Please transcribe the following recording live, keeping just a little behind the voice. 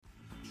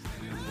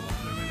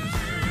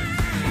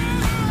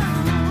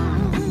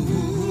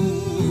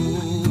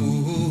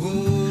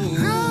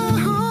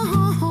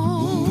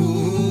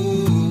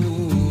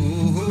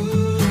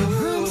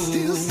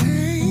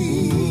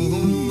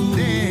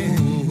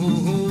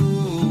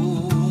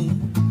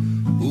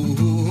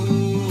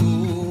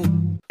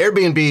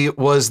Airbnb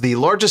was the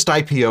largest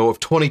IPO of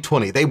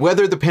 2020. They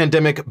weathered the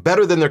pandemic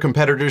better than their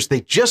competitors.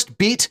 They just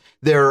beat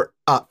their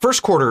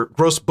first quarter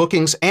gross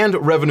bookings and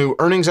revenue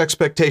earnings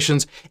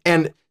expectations.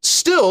 And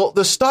still,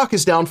 the stock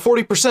is down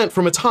 40%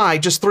 from its high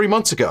just 3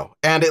 months ago.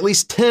 And at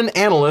least 10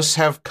 analysts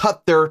have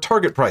cut their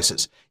target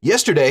prices.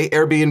 Yesterday,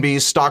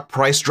 Airbnb's stock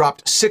price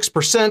dropped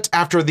 6%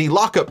 after the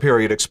lockup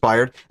period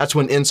expired. That's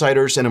when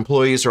insiders and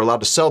employees are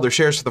allowed to sell their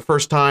shares for the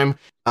first time.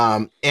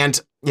 I'm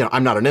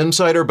not an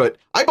insider, but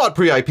I bought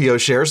pre-IPO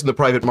shares in the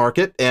private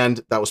market,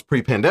 and that was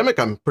pre-pandemic.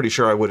 I'm pretty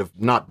sure I would have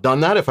not done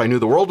that if I knew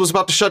the world was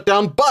about to shut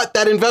down, but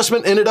that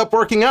investment ended up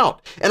working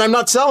out, and I'm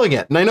not selling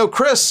it. And I know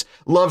Chris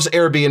loves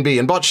Airbnb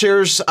and bought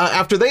shares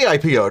after they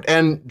IPO'd,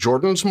 and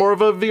Jordan's more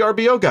of a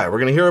VRBO guy. We're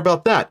going to hear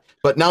about that.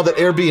 But now that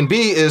Airbnb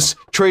is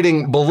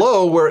trading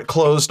below where it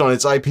closed on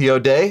its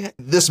IPO day,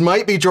 this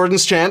might be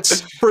Jordan's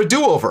chance for a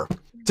do-over.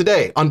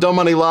 Today on Dumb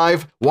Money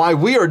Live, why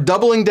we are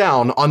doubling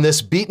down on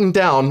this beaten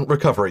down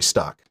recovery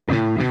stock.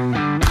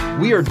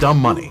 We are Dumb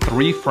Money.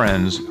 Three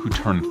friends who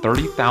turned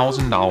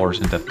 $30,000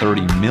 into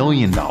 $30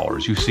 million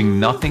using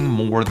nothing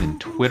more than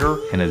Twitter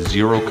and a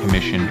zero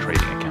commission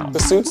trading account. The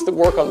suits that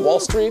work on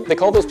Wall Street, they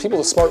call those people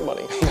the smart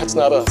money. That's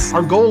not us.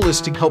 Our goal is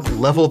to help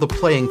level the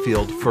playing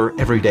field for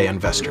everyday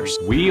investors.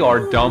 We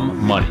are Dumb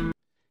Money.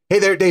 Hey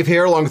there, Dave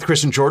here, along with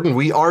Chris and Jordan.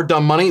 We are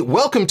Dumb Money.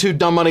 Welcome to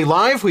Dumb Money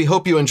Live. We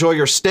hope you enjoy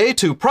your stay.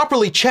 To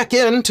properly check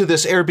in to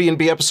this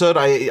Airbnb episode,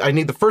 I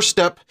need the first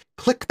step.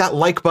 Click that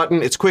like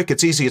button. It's quick,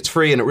 it's easy, it's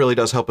free, and it really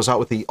does help us out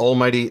with the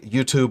almighty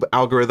YouTube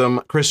algorithm.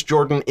 Chris,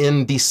 Jordan,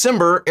 in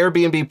December,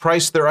 Airbnb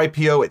priced their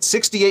IPO at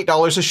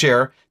 $68 a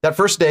share. That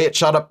first day, it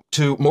shot up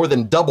to more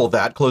than double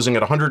that, closing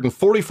at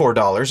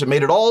 $144. It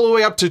made it all the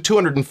way up to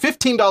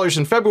 $215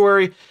 in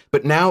February,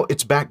 but now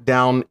it's back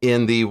down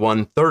in the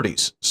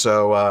 130s.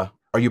 So,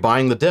 are you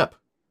buying the dip?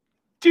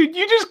 Dude,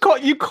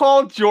 you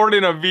called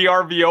Jordan a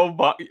VRBO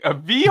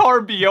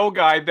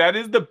guy. That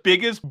is the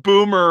biggest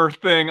boomer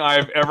thing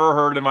I've ever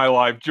heard in my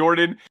life.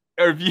 Jordan,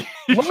 let me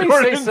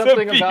say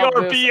something about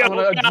this. I'm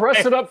going to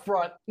address it up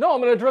front. No,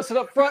 I'm going to address it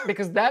up front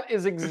because that's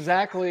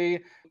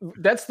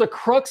the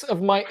crux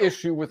of my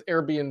issue with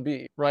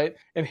Airbnb, right?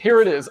 And here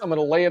it is. I'm going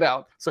to lay it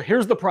out. So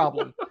here's the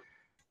problem.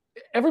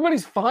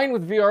 Everybody's fine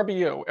with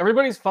VRBO.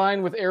 Everybody's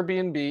fine with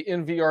Airbnb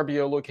in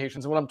VRBO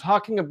locations. And what I'm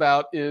talking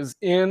about is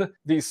in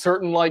these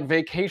certain like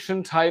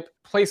vacation type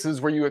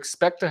places where you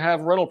expect to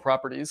have rental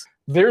properties.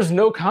 There's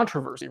no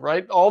controversy,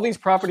 right? All these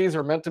properties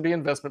are meant to be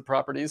investment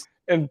properties,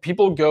 and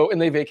people go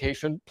and they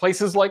vacation.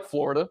 Places like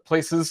Florida,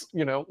 places,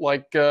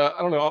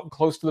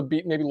 close to the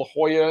beach, maybe La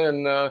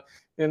Jolla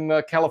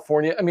in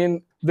California. I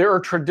mean, there are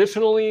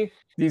traditionally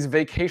these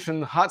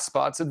vacation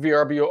hotspots that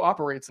VRBO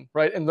operates in,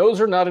 right? And those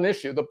are not an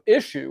issue. The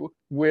issue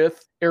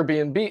with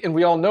Airbnb, and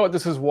we all know it,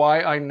 this is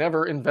why I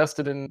never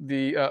invested in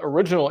the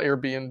original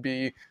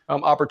Airbnb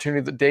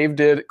opportunity that Dave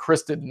did.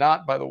 Chris did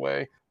not, by the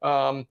way,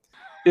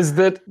 is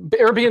that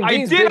Airbnb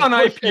I did on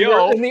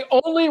IPO. And the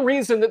only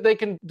reason that they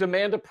can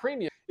demand a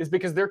premium is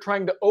because they're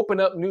trying to open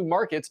up new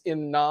markets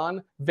in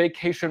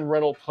non-vacation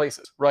rental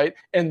places, right?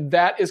 And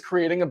that is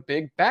creating a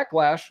big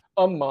backlash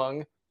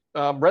among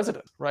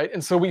residents, right?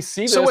 And so we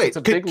see this. So wait,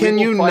 can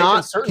you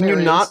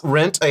not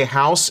rent a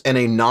house in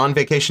a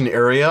non-vacation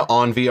area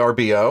on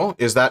VRBO?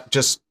 Is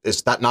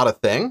that not a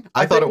thing?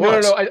 I thought it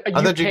was. No.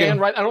 You can,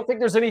 right? I don't think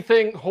there's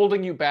anything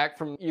holding you back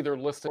from either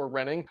listing or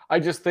renting. I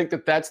just think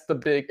that that's the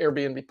big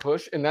Airbnb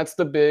push, and that's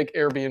the big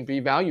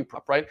Airbnb value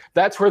prop, right?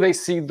 That's where they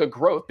see the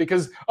growth,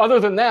 because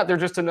other than that, they're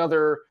just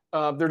another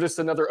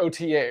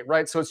OTA,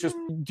 right? So it's just,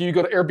 do you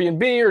go to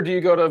Airbnb or do you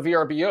go to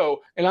VRBO?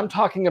 And I'm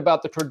talking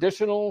about the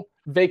traditional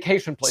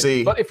vacation place.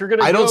 See, but if you're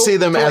gonna, I don't see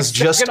them as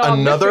just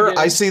another.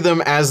 Michigan, I see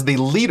them as the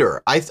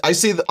leader. I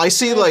see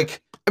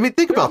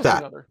think about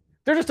that.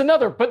 They're just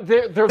another, but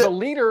they're the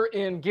leader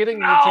in getting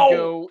you to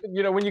go.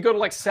 You know, when you go to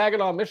like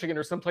Saginaw, Michigan,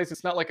 or someplace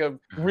it's not like a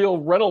real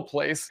rental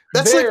place.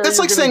 That's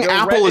like saying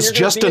Apple is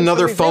just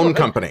another phone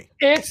company.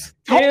 It's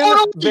in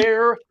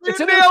their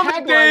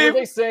tagline where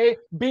they say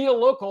 "be a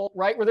local,"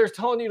 right? Where they're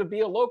telling you to be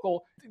a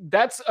local.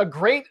 That's a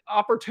great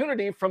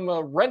opportunity from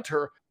a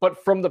renter,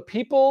 but from the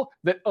people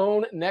that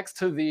own next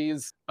to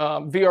these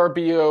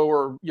VRBO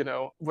or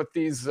with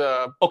these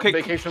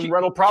vacation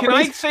rental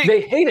properties,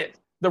 they hate it.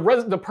 The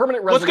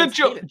permanent residents.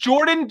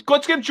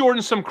 Let's give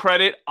Jordan some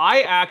credit.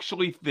 I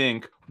actually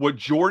think what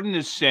Jordan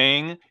is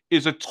saying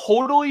is a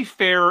totally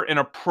fair and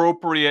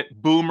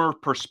appropriate boomer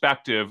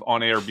perspective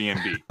on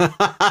Airbnb.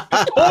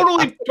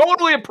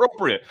 totally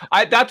appropriate.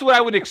 That's what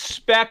I would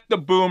expect the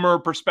boomer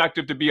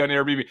perspective to be on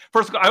Airbnb.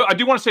 First, I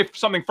do want to say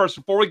something first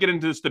before we get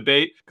into this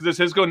debate, because this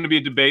is going to be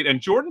a debate, and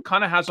Jordan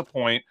kind of has a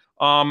point.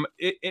 A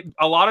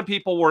lot of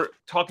people were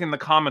talking in the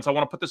comments. I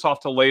want to put this off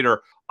till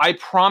later. I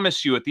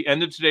promise you, at the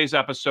end of today's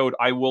episode,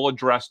 I will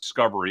address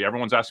Discovery.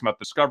 Everyone's asking about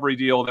the Discovery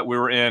deal that we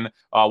were in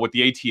with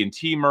the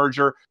AT&T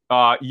merger.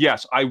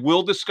 Yes, I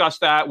will discuss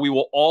that. We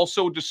will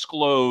also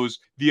disclose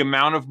the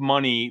amount of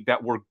money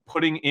that we're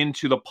putting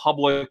into the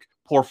public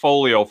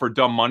portfolio for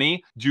dumb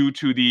money due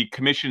to the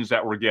commissions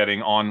that we're getting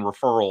on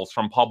referrals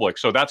from public.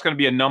 So that's going to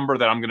be a number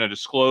that I'm going to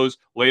disclose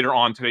later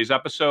on today's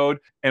episode.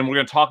 And we're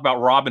going to talk about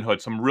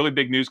Robinhood. Some really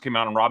big news came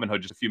out on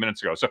Robinhood just a few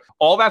minutes ago. So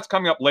all that's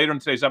coming up later in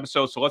today's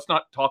episode. So let's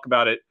not talk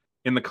about it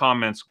in the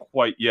comments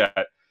quite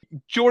yet.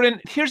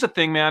 Jordan, here's the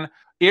thing, man.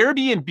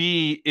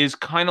 Airbnb is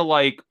kind of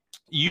like,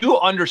 you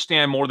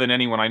understand more than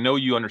anyone, I know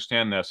you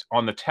understand this,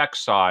 on the tech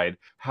side,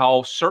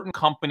 how certain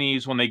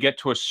companies, when they get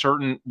to a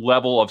certain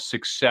level of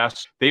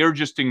success, they are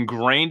just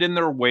ingrained in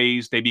their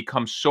ways. They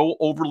become so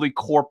overly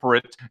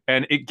corporate,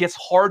 and it gets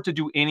hard to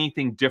do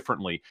anything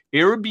differently.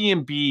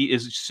 Airbnb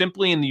is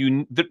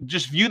simply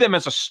just view them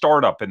as a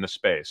startup in the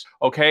space,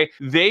 okay?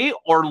 They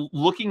are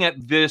looking at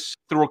this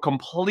through a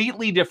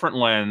completely different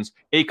lens,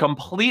 a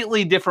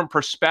completely different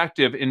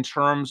perspective in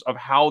terms of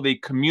how they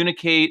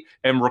communicate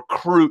and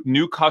recruit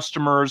new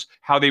customers,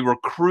 how they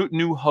recruit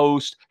new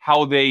hosts,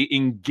 how they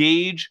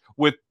engage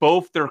with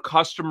both their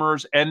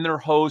customers and their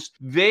hosts.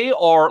 They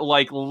are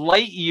like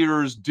light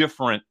years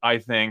different, I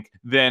think,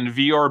 than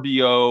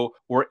VRBO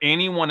or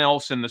anyone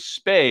else in the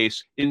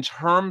space in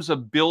terms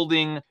of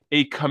building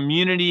a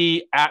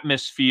community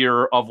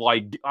atmosphere of,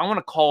 like, I want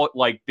to call it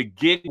like the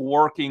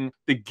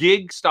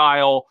gig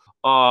style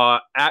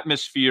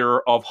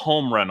atmosphere of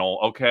home rental,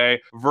 okay,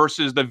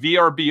 versus the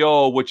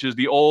VRBO, which is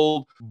the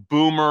old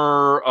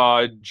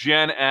boomer,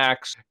 Gen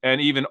X, and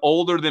even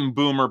older than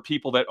boomer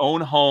people that own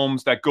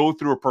homes that go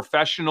through a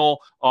professional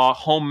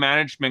home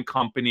management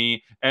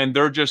company, and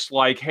they're just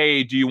like,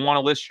 hey, do you want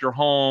to list your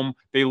home?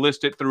 They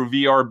list it through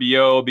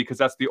VRBO because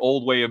that's the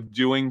old way of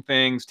doing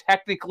things.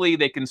 Technically,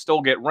 they can still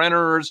get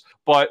renters,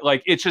 but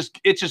like it's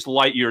just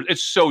light years.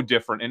 It's so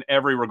different in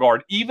every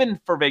regard,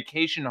 even for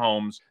vacation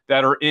homes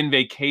that are in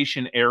vacation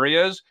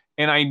areas.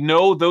 And I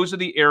know those are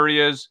the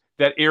areas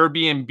that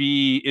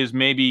Airbnb is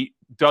maybe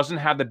doesn't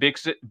have the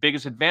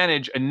biggest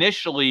advantage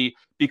initially,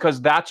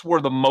 because that's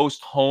where the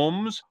most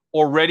homes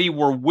already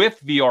were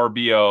with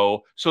VRBO,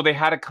 so they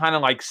had to kind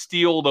of like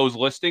steal those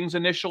listings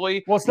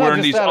initially. Well, it's not where in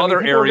just these that.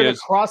 other areas,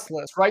 cross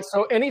list, right?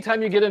 So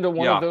anytime you get into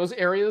one of those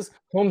areas,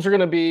 homes are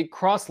going to be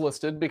cross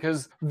listed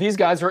because these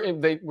guys are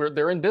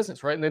they're in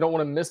business, right? And they don't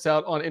want to miss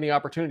out on any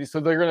opportunity. So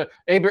they're going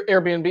to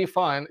Airbnb,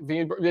 fine.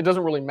 It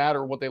doesn't really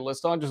matter what they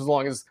list on, just as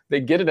long as they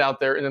get it out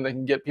there, and then they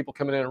can get people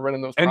coming in and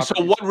renting those properties. And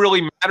so what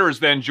really matters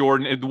then,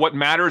 Jordan, what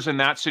matters in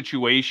that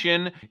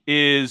situation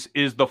is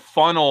the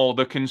funnel,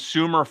 the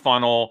consumer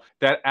funnel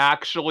that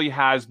actually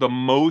has the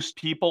most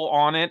people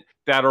on it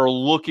that are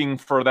looking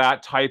for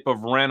that type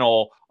of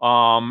rental.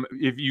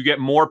 If you get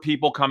more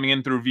people coming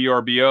in through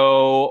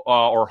VRBO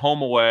or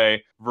HomeAway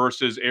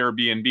versus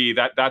Airbnb,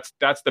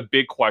 that's the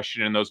big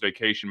question in those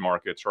vacation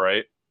markets,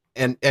 right?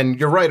 And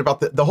you're right about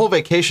the whole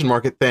vacation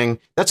market thing.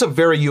 That's a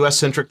very US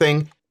centric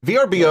thing.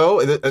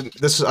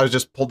 VRBO, I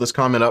just pulled this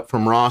comment up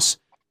from Ross.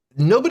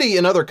 Nobody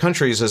in other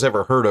countries has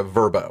ever heard of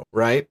Vrbo,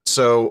 right?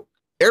 So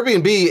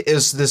Airbnb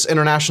is this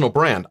international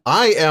brand.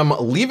 I am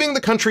leaving the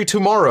country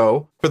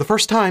tomorrow for the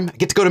first time. I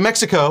get to go to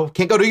Mexico.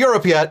 Can't go to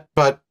Europe yet,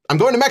 but I'm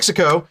going to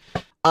Mexico,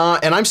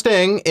 and I'm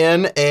staying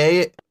in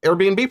a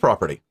Airbnb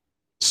property.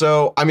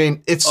 So, I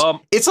mean, it's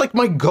like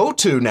my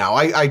go-to now.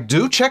 I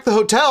do check the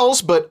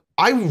hotels, but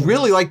I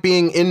really like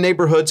being in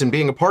neighborhoods and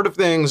being a part of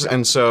things,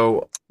 and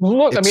so...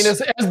 Look, I mean,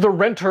 as the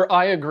renter,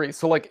 I agree.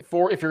 So, like,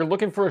 if you're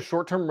looking for a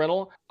short-term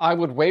rental, I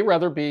would way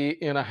rather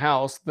be in a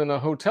house than a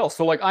hotel.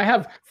 So, like,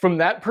 from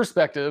that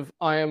perspective,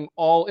 I am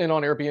all in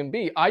on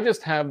Airbnb. I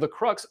just have the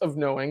crux of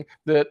knowing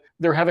that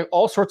they're having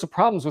all sorts of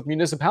problems with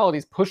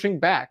municipalities pushing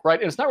back, right?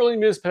 And it's not really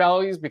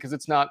municipalities because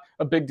it's not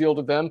a big deal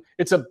to them.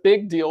 It's a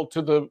big deal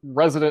to the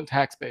resident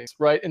tax base,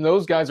 right? And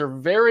those guys are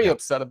very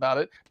upset about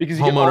it because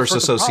you homeowners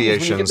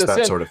associations,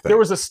 that sort of thing. There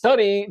was a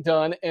study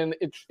done, and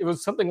it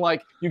was something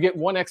like you get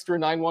one extra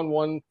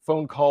 911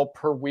 phone call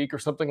per week or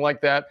something like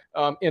that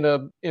in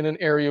an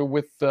area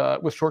with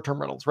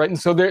short-term rentals, right? And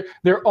so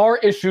there are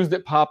issues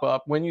that pop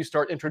up when you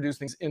start introducing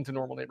things into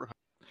normal neighborhoods.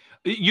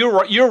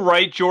 You're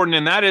right, Jordan,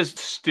 and that is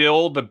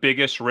still the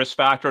biggest risk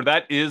factor.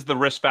 That is the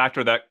risk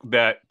factor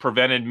that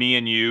prevented me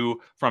and you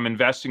from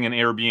investing in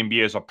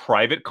Airbnb as a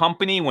private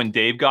company when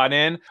Dave got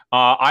in.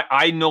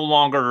 I no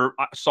longer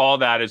saw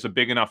that as a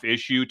big enough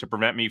issue to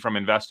prevent me from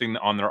investing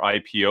on their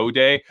IPO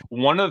day.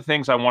 One of the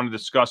things I want to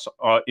discuss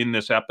in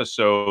this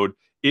episode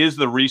is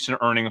the recent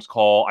earnings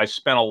call. I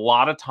spent a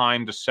lot of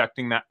time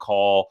dissecting that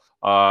call,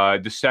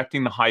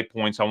 dissecting the high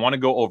points. I want to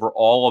go over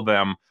all of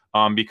them.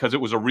 Because it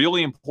was a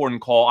really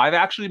important call. I've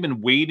actually been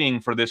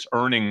waiting for this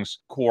earnings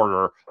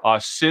quarter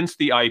since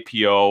the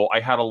IPO. I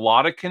had a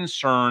lot of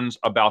concerns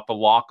about the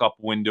lockup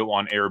window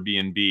on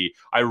Airbnb.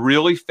 I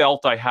really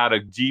felt I had a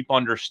deep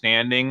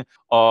understanding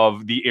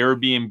of the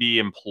Airbnb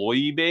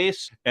employee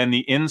base and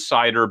the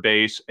insider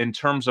base in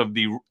terms of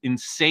the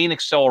insane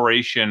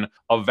acceleration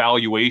of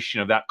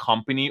valuation of that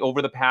company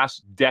over the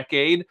past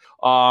decade.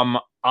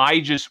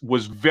 I just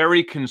was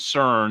very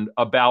concerned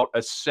about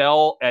a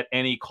sell at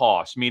any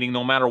cost, meaning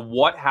no matter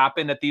what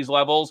happened at these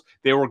levels,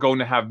 they were going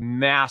to have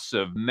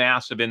massive,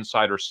 massive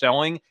insider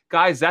selling.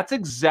 Guys, that's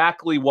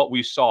exactly what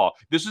we saw.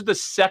 This is the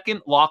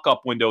second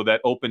lockup window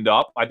that opened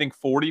up. I think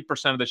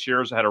 40% of the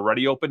shares had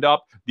already opened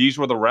up. These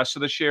were the rest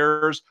of the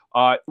shares.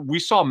 We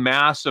saw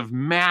massive,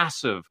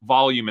 massive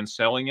volume in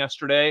selling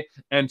yesterday.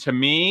 And to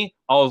me,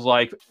 I was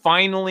like,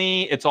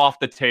 finally, it's off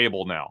the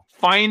table now.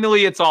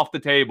 Finally, it's off the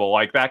table.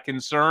 Like, that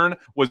concern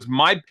was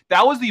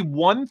that was the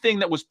one thing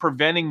that was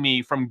preventing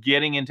me from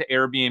getting into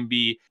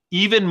Airbnb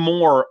even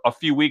more a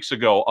few weeks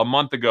ago, a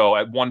month ago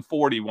at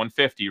 140,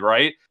 150,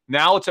 right?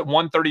 Now it's at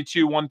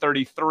 132,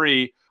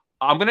 133.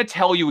 I'm going to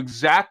tell you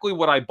exactly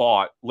what I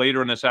bought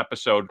later in this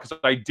episode because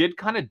I did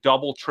kind of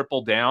double,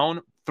 triple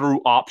down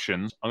through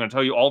options. I'm going to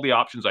tell you all the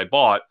options I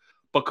bought.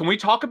 But can we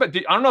talk about,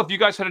 I don't know if you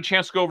guys had a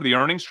chance to go over the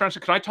earnings trends.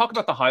 Can I talk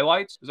about the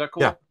highlights? Is that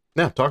cool?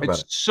 Yeah, talk about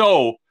it.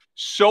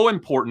 So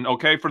important,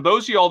 okay? For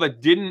those of y'all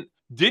that didn't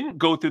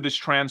go through this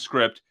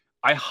transcript,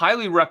 I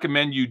highly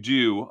recommend you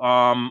do.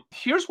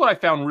 Here's what I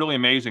found really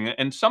amazing.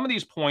 And some of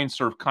these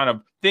points are kind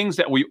of things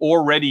that we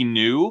already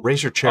knew.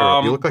 Raise your chair.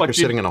 You look like you're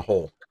sitting in a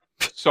hole.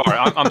 Sorry,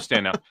 I'm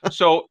standing up.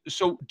 So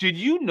did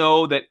you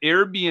know that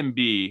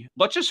Airbnb,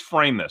 let's just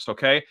frame this,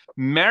 okay?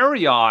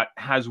 Marriott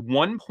has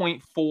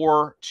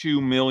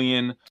 1.42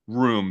 million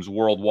rooms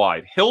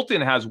worldwide.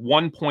 Hilton has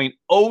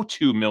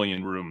 1.02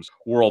 million rooms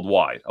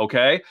worldwide,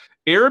 okay?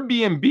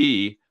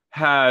 Airbnb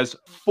has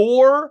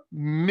 4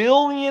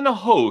 million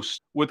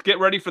hosts with, get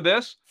ready for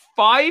this,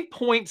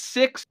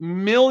 5.6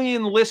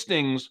 million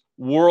listings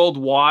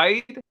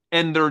worldwide,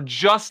 and they're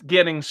just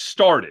getting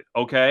started,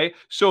 okay?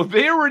 So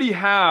they already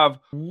have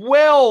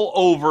well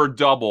over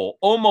double,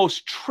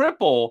 almost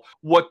triple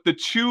what the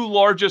two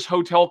largest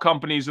hotel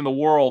companies in the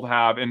world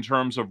have in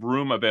terms of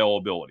room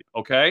availability,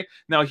 okay?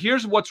 Now,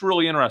 here's what's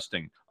really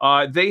interesting.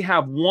 They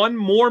have 1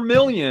 more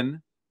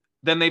million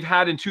than they've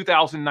had in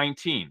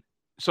 2019.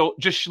 So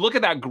just look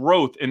at that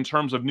growth in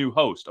terms of new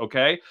hosts,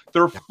 okay?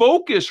 Their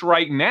focus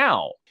right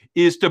now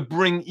is to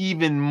bring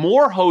even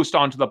more hosts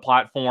onto the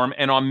platform.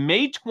 And on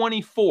May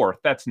 24th,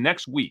 that's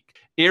next week,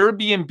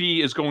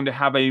 Airbnb is going to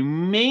have a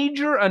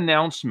major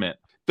announcement.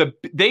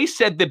 They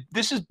said that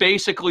this is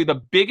basically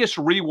the biggest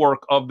rework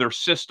of their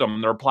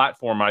system, their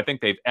platform, I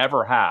think they've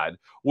ever had,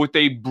 with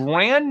a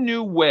brand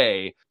new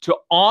way to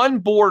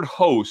onboard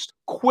hosts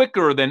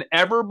quicker than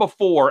ever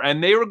before.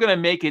 And they were going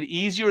to make it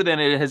easier than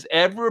it has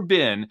ever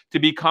been to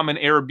become an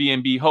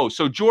Airbnb host.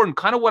 So Jordan,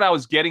 kind of what I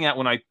was getting at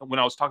when I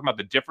was talking about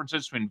the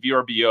differences between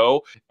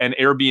VRBO and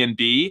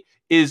Airbnb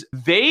is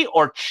they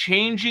are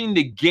changing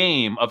the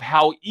game of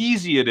how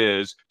easy it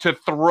is to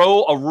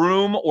throw a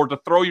room or to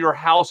throw your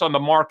house on the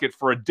market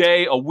for a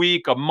day, a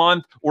week, a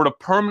month, or to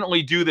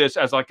permanently do this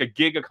as like a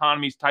gig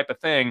economy type of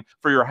thing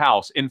for your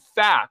house. In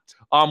fact,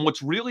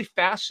 what's really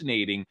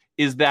fascinating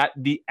is that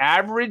the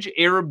average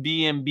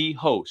Airbnb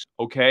host,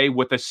 okay,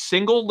 with a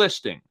single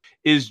listing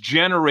is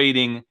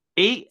generating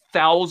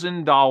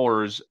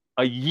 $8,000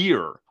 a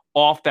year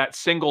off that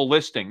single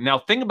listing. Now,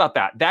 think about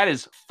that. That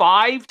is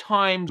 5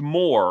 times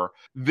more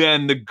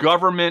than the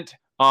government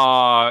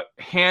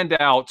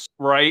handouts,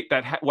 right?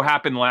 What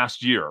happened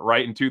last year,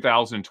 right? In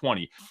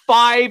 2020,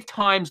 5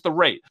 times the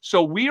rate.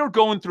 So we are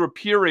going through a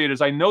period, as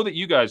I know that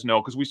you guys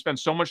know, because we spend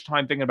so much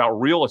time thinking about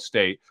real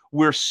estate,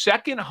 where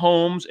second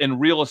homes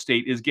and real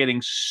estate is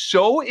getting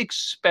so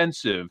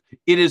expensive.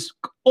 It is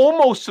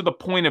almost to the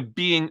point of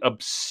being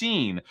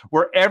obscene,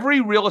 where every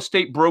real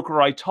estate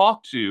broker I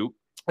talk to,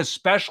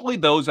 especially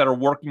those that are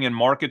working in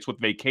markets with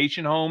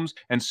vacation homes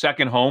and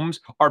second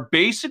homes, are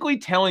basically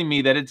telling me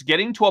that it's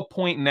getting to a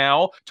point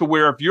now to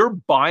where if you're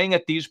buying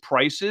at these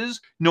prices,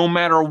 no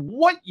matter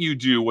what you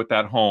do with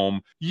that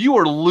home, you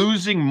are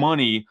losing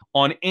money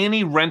on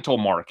any rental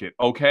market,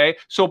 okay?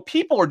 So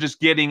people are just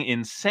getting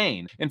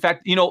insane. In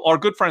fact, you know, our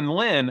good friend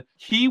Lynn,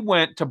 he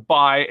went to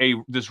buy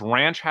this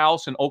ranch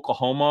house in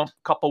Oklahoma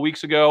a couple of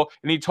weeks ago,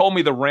 and he told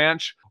me the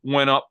ranch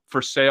went up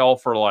for sale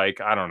for like,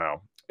 I don't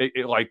know,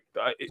 like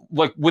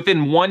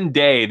within one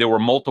day, there were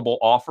multiple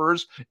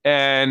offers,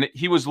 and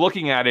he was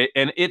looking at it,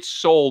 and it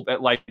sold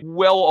at like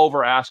well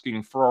over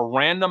asking for a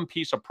random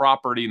piece of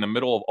property in the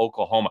middle of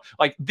Oklahoma.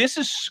 Like, this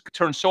is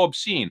turned so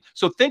obscene.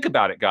 So think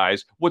about it,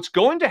 guys. What's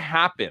going to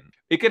happen?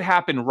 It could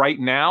happen right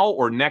now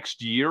or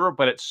next year,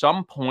 but at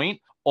some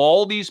point,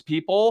 all these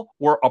people,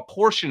 or a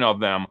portion of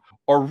them,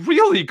 are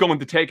really going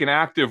to take an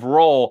active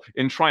role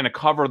in trying to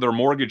cover their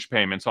mortgage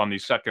payments on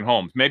these second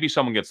homes. Maybe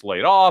someone gets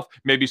laid off.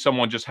 Maybe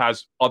someone just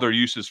has other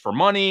uses for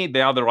money.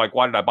 Now they're like,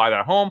 why did I buy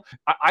that home?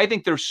 I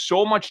think there's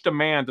so much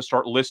demand to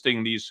start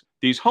listing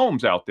these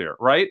homes out there,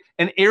 right?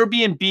 And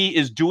Airbnb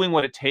is doing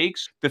what it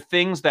takes. The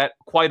things that,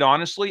 quite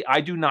honestly, I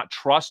do not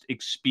trust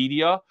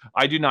Expedia.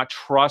 I do not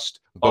trust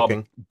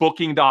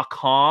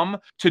Booking.com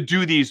to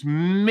do these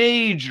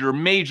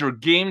major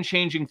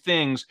game-changing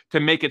things to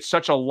make it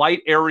such a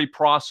light, airy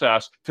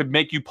process to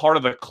make you part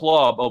of the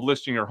club of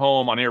listing your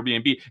home on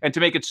Airbnb and to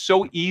make it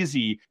so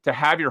easy to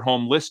have your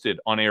home listed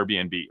on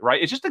Airbnb,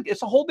 right?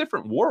 It's a whole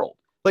different world.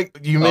 Like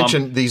you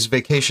mentioned, these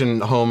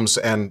vacation homes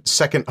and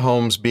second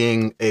homes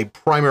being a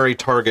primary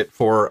target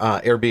for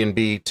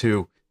Airbnb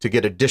to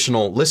get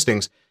additional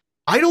listings.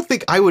 I don't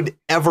think I would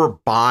ever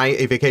buy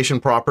a vacation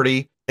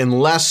property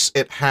unless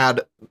it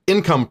had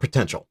income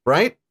potential,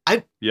 right?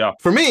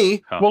 For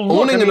me,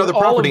 owning another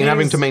property and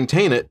having to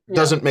maintain it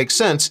doesn't make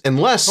sense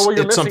unless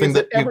it's something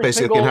that you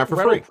basically can have for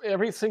free.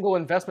 Every single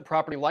investment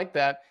property like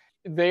that,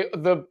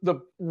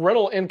 the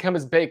rental income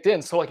is baked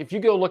in. So like if you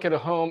go look at a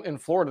home in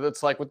Florida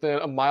that's like within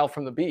a mile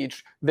from the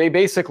beach, they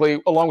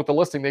basically, along with the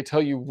listing, they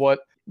tell you what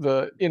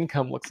the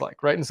income looks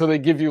like, right? And so they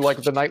give you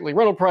like the nightly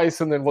rental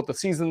price and then what the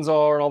seasons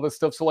are and all this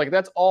stuff. So like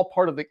that's all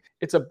part of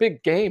it's a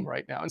big game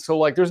right now. And so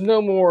like there's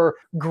no more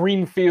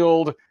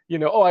greenfield,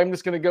 oh, I'm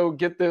just going to go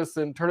get this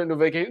and turn it into a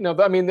vacation. No,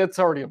 I mean, that's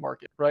already a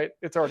market, right?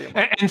 It's already a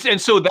market.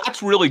 And so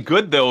that's really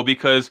good though,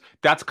 because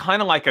that's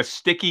kind of like a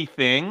sticky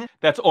thing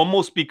that's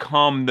almost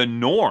become the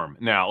norm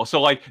now.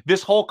 So like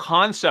this whole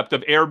concept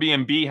of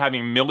Airbnb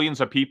having millions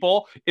of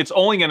people, it's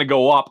only going to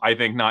go up, I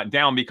think, not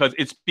down, because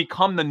it's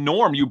become the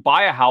norm. You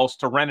buy a house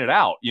to rent it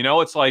out.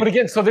 It's like, but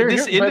again, so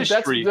this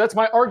industry. That's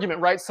my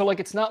argument, right? So like,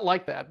 it's not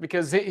like that,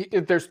 because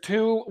there's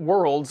two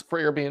worlds for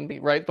Airbnb,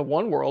 right? The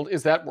one world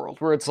is that world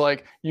where it's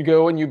like you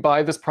go and you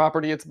buy this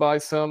property, it's by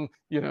some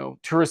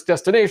tourist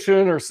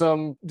destination or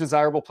some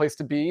desirable place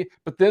to be,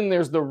 but then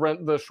there's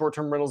the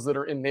short-term rentals that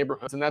are in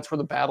neighborhoods, and that's where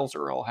the battles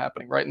are all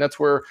happening, right? And that's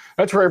where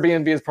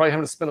Airbnb is probably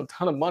having to spend a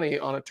ton of money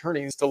on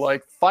attorneys to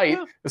like fight,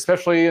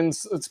 especially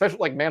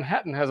like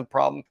Manhattan has a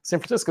problem, San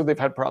Francisco they've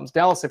had problems,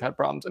 Dallas they've had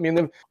problems. I mean,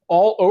 they're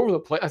all over the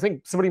place. I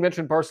think somebody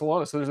mentioned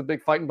Barcelona, so there's a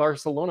big fight in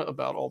Barcelona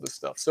about all this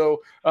stuff.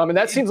 So and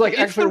that seems like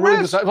actually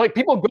really like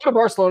people go to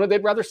Barcelona,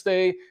 they'd rather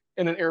stay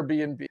in an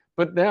Airbnb.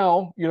 But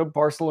now,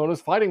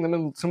 Barcelona's fighting them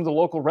and some of the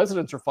local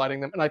residents are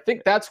fighting them. And I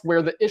think that's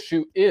where the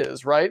issue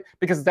is, right?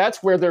 Because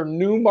that's where their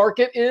new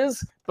market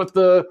is. But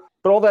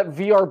all that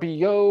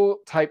VRBO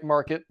type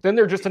market, then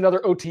they're just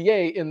another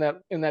OTA in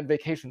that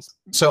vacations.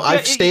 So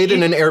I've stayed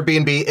in an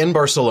Airbnb in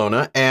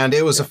Barcelona, and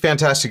it was a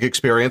fantastic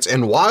experience.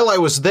 And while I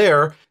was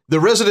there, the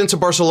residents of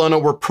Barcelona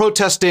were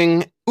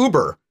protesting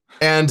Uber.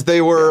 And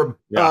they were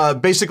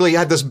basically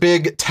had this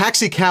big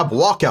taxi cab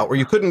walkout where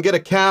you couldn't get a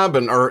cab,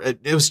 or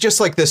it was just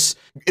like this.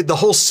 The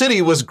whole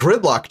city was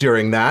gridlocked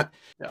during that.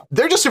 Yeah.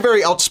 They're just a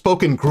very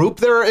outspoken group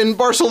there in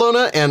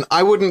Barcelona, and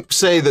I wouldn't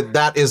say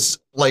that is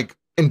like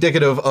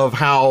indicative of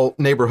how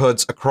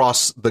neighborhoods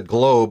across the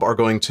globe are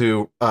going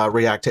to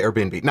react to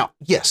Airbnb. Now,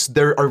 yes,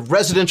 there are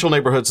residential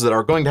neighborhoods that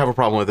are going to have a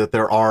problem with it.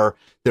 There are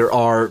the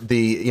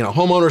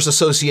homeowners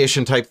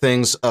association type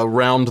things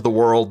around the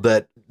world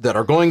that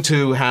are going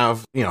to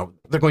have,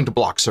 they're going to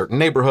block certain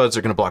neighborhoods,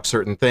 they're going to block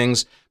certain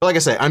things. But like I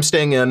say, I'm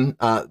staying in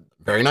a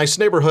very nice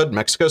neighborhood,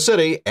 Mexico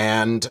City,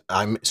 and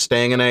I'm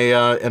staying in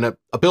a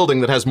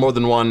building that has more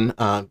than one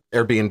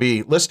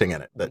Airbnb listing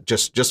in it. That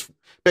just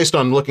based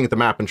on looking at the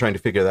map and trying to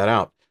figure that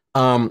out.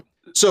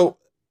 So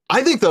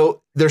I think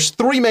though there's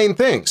three main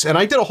things, and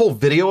I did a whole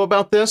video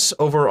about this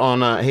over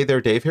on Hey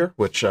There Dave here,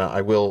 which I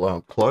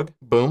will plug.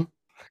 Boom,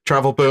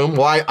 Travel Boom.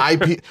 Why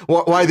the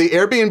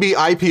Airbnb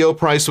IPO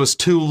price was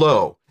too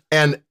low.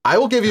 And I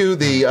will give you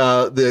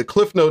the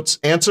Cliff Notes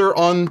answer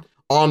on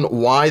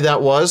why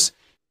that was.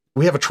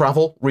 We have a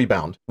travel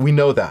rebound. We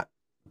know that.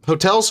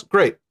 Hotels,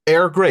 great.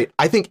 Air, great.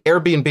 I think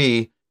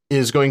Airbnb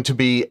is going to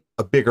be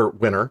a bigger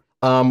winner.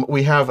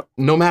 We have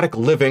nomadic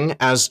living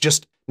as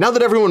just, now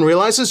that everyone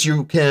realizes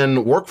you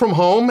can work from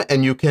home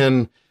and you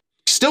can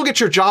still get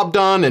your job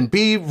done and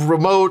be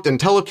remote and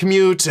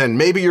telecommute, and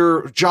maybe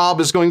your job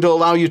is going to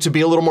allow you to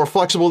be a little more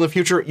flexible in the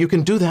future. You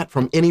can do that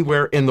from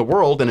anywhere in the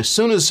world. And as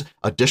soon as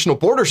additional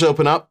borders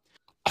open up,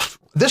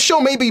 this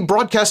show may be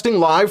broadcasting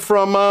live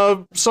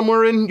from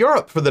somewhere in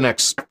Europe for the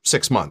next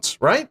 6 months,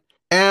 right?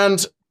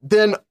 And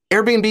then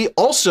Airbnb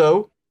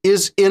also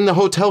is in the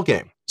hotel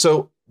game.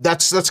 So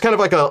that's kind of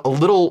like a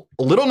little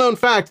known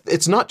fact.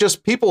 It's not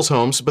just people's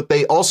homes, but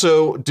they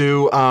also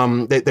do.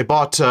 They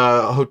bought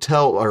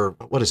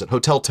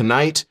Hotel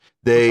Tonight.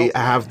 They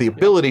have the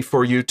ability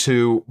for you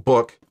to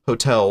book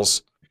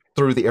hotels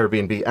through the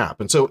Airbnb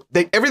app, and so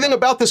everything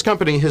about this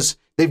company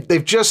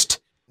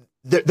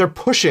they're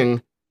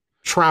pushing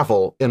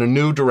travel in a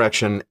new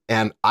direction,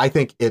 and I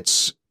think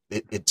it's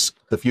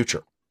the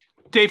future.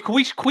 Dave,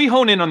 can we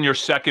hone in on your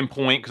second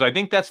point? Because I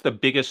think that's the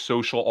biggest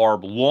social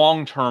arb,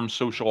 long-term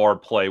social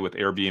arb play with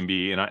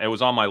Airbnb, and it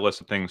was on my list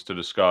of things to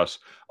discuss.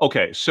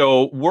 Okay,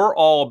 so we're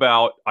all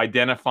about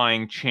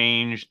identifying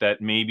change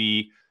that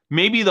maybe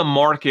the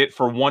market,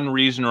 for one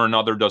reason or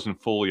another, doesn't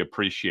fully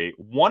appreciate.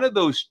 One of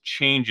those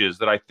changes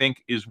that I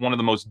think is one of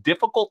the most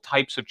difficult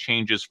types of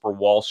changes for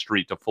Wall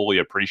Street to fully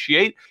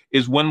appreciate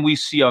is when we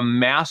see a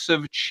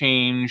massive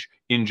change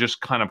in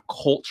just kind of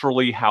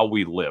culturally how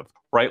we live.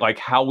 right? Like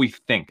how we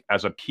think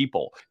as a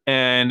people.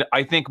 And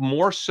I think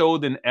more so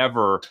than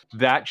ever,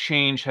 that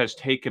change has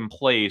taken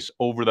place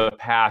over the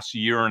past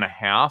year and a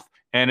half.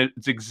 And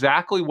it's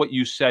exactly what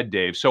you said,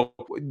 Dave. So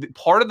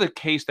part of the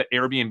case that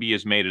Airbnb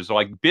has made is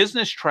like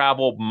business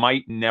travel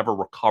might never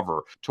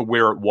recover to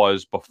where it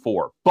was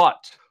before.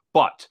 But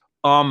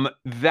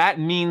that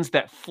means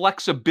that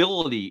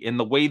flexibility in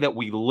the way that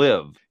we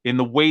live, in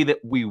the way that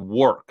we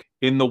work,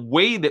 in the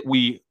way that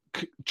we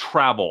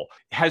travel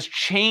has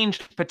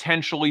changed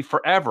potentially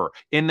forever,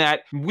 in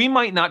that we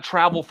might not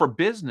travel for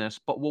business,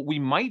 but what we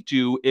might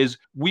do is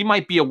we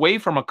might be away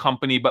from a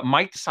company, but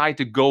might decide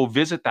to go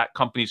visit that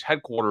company's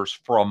headquarters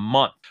for a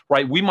month,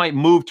 right? We might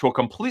move to a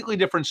completely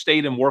different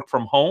state and work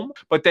from home,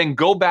 but then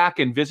go back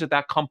and visit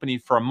that company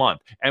for a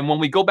month. And when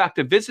we go back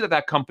to visit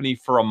that company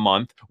for a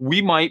month,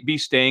 we might be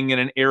staying in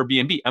an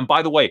Airbnb. And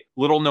by the way,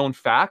 little known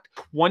fact,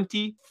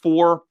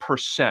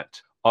 24%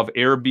 of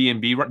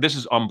Airbnb, this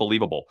is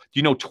unbelievable.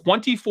 You know,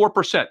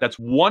 24%, that's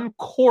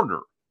 1/4,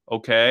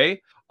 okay,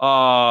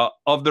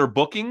 of their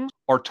bookings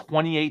are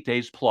 28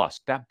 days plus.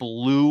 That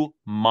blew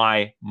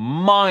my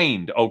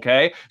mind,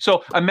 okay?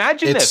 So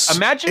imagine this.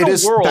 Imagine a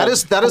world. That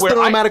is the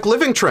nomadic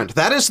living trend.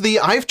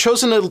 I've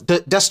chosen a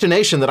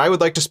destination that I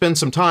would like to spend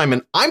some time,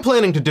 and I'm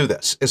planning to do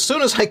this. As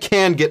soon as I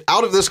can get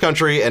out of this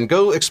country and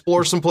go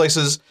explore some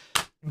places,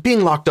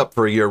 being locked up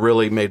for a year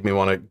really made me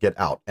want to get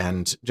out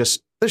and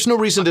just... There's no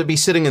reason to be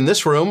sitting in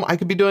this room. I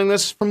could be doing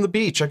this from the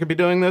beach. I could be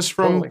doing this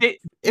from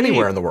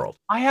anywhere in the world.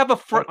 I have a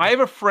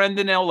friend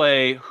in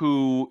LA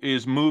who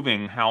is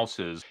moving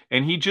houses,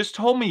 and he just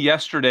told me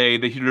yesterday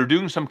that they're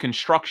doing some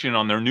construction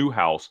on their new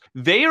house.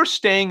 They are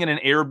staying in an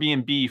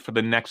Airbnb for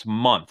the next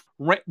month.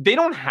 They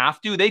don't have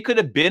to. They could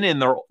have been in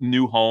their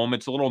new home.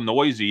 It's a little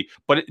noisy,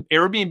 but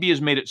Airbnb has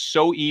made it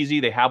so easy.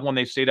 They have one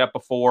they've stayed at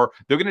before.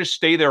 They're going to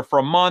stay there for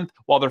a month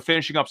while they're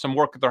finishing up some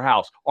work at their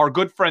house. Our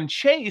good friend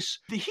Chase,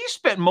 he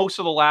spent most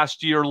of the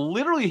last year,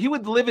 literally, he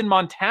would live in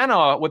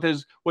Montana with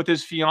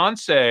his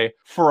fiance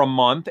for a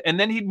month, and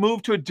then he'd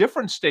move to a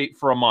different state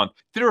for a month.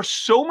 There are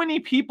so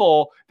many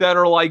people that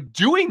are like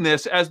doing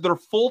this as their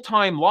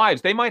full-time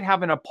lives. They might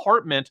have an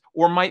apartment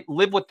or might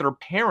live with their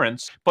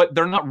parents, but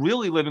they're not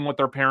really living with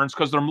their parents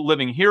because they're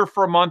living here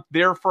for a month,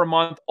 there for a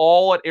month,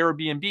 all at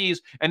Airbnbs.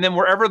 And then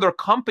wherever their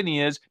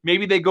company is,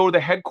 maybe they go to the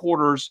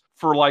headquarters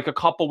for like a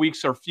couple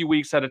weeks or a few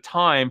weeks at a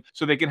time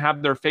so they can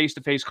have their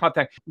face-to-face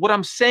contact. What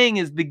I'm saying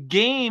is the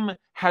game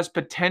has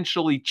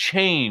potentially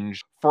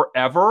changed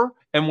forever.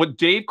 And what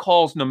Dave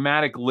calls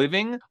nomadic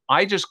living,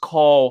 I just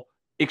call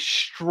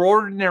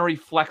extraordinary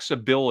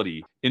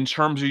flexibility in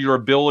terms of your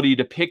ability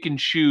to pick and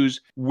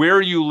choose where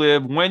you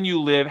live, when you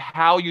live,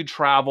 how you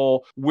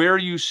travel, where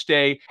you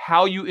stay,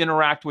 how you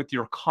interact with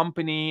your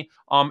company.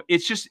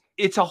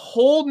 It's a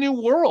whole new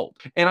world.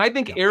 And I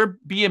think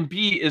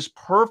Airbnb is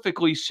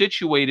perfectly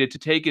situated to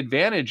take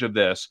advantage of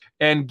this.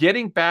 And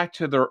getting back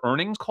to their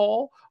earnings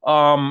call,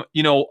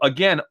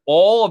 again,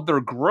 all of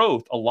their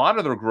growth, a lot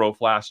of their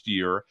growth last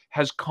year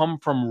has come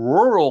from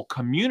rural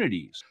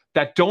communities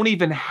that don't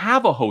even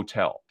have a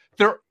hotel.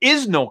 There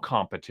is no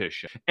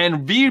competition.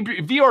 And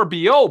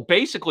VRBO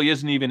basically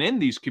isn't even in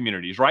these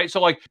communities, right?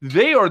 So like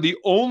they are the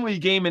only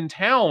game in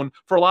town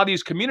for a lot of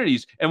these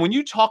communities. And when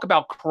you talk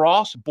about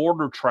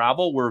cross-border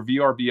travel where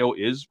VRBO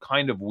is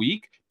kind of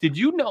weak, did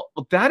you know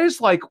that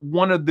is like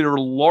one of their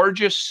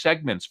largest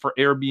segments for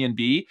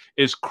Airbnb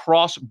is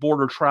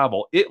cross-border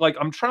travel?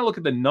 I'm trying to look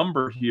at the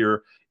number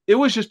here. It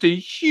was just a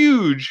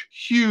huge,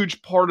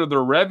 huge part of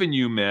their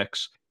revenue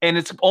mix. And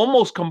it's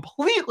almost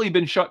completely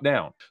been shut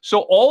down.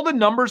 So all the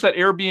numbers that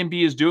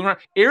Airbnb is doing,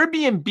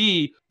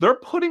 Airbnb, they're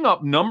putting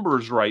up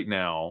numbers right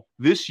now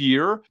this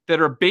year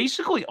that are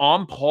basically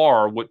on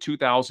par with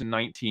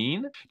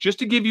 2019. Just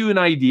to give you an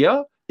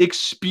idea,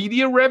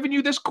 Expedia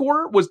revenue this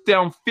quarter was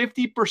down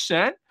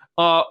 50%.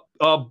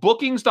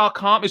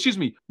 Bookings.com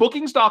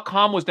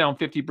was down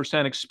 50%.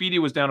 Expedia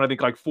was down, I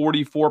think, like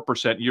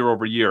 44% year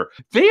over year.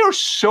 They are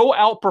so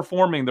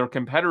outperforming their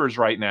competitors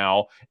right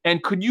now.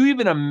 And could you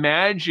even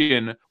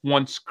imagine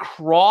once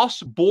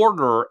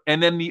cross-border,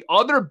 and then the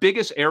other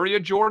biggest area,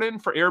 Jordan,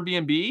 for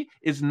Airbnb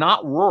is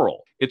not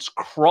rural. It's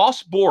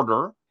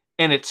cross-border.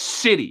 And it's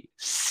city.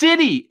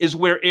 City is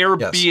where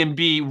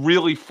Airbnb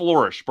really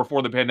flourished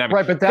before the pandemic.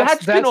 Right, but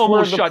that's been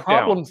almost where the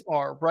problems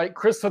are, right,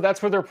 Chris? So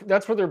that's where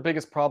their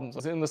biggest problems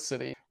is in the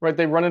city, right?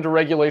 They run into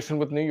regulation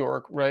with New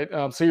York, right?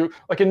 So you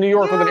like in New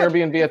York with an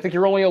Airbnb, I think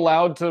you're only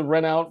allowed to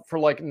rent out for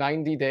like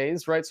 90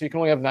 days, right? So you can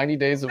only have 90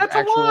 days of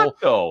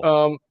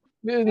actual.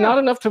 Not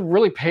enough to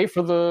really pay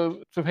for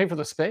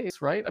the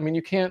space, right? I mean,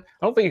 you can't.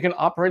 I don't think you can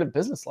operate a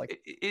business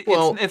like it.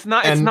 It's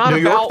not New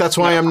York. That's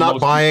why I'm not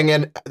buying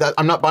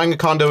a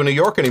condo in New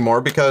York anymore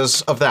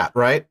because of that,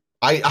 right?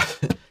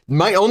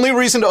 My only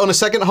reason to own a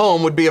second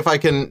home would be if I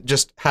can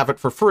just have it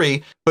for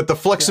free. But the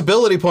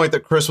flexibility point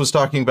that Chris was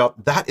talking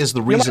about, that is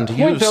the reason to use.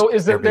 My point, though,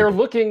 is that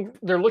Airbnb.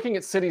 they're looking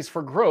at cities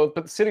for growth,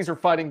 but the cities are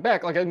fighting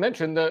back. Like I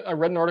mentioned, I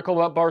read an article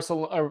about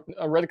Barcelona.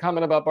 I read a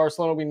comment about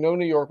Barcelona. We know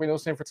New York. We know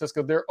San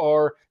Francisco. There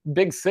are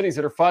big cities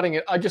that are fighting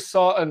it. I just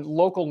saw a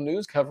local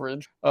news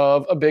coverage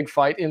of a big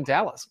fight in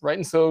Dallas, right?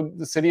 And so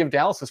the city of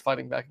Dallas is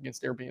fighting back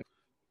against Airbnb.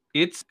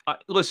 It's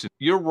listen,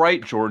 you're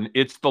right, Jordan.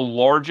 It's the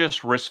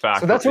largest risk factor.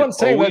 So that's what I'm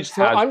saying.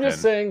 I'm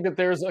just saying that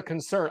there's a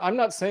concern. I'm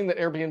not saying that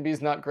Airbnb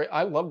is not great.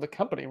 I love the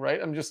company,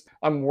 right?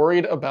 I'm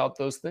worried about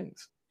those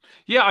things.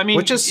 Yeah, I mean,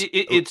 it's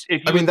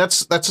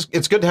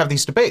good to have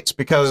these debates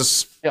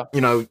because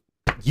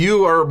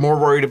you are more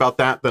worried about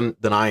that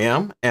than I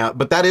am.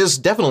 But that is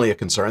definitely a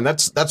concern.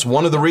 That's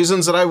one of the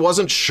reasons that I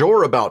wasn't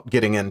sure about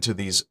getting into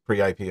these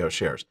pre-IPO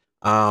shares.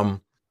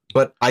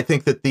 But I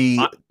think that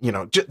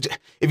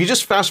if you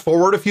just fast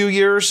forward a few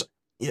years,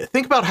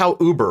 think about how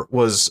Uber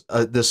was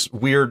this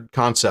weird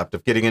concept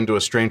of getting into a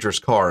stranger's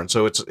car. And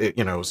so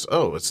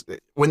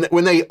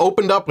when they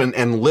opened up and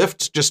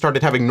Lyft just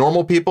started having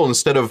normal people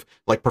instead of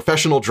like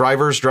professional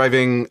drivers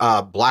driving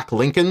black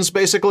Lincolns,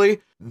 basically,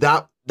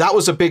 that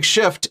was a big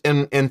shift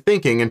in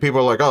thinking. And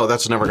people are like, oh,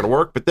 that's never going to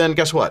work. But then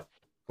guess what?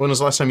 When was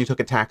the last time you took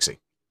a taxi?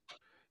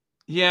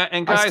 Yeah,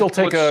 and guys, I still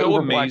take what's so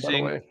Uber amazing. Black, by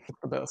the way. It's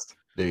the best.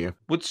 Do you?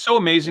 What's so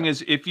amazing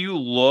is if you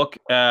look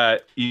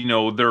at,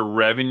 their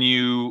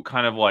revenue,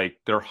 kind of like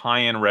their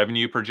high-end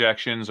revenue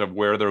projections of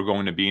where they're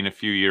going to be in a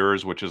few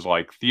years, which is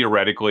like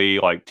theoretically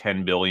like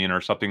 10 billion or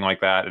something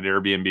like that at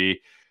Airbnb,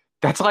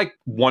 that's like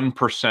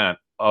 1%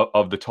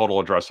 of the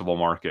total addressable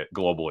market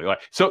globally.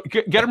 Like, so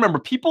got to remember,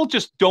 people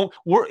just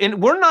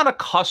we're not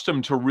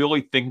accustomed to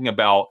really thinking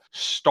about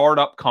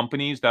startup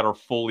companies that are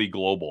fully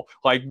global.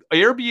 Like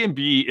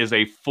Airbnb is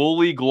a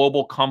fully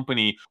global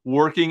company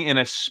working in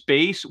a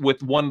space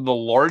with one of the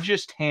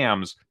largest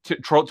TAMs,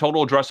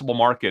 total addressable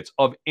markets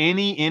of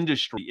any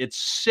industry. It's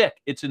sick.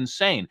 It's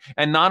insane.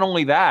 And not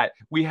only that,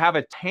 we have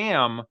a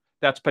TAM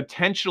that's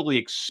potentially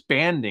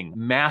expanding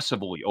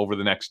massively over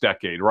the next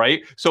decade,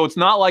 right? So it's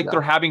not like they're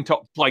having to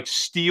like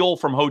steal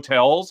from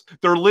hotels.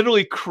 They're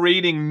literally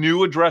creating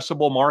new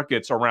addressable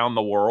markets around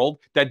the world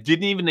that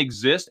didn't even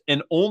exist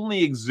and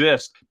only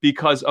exist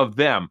because of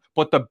them.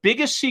 But the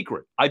biggest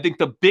secret, I think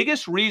the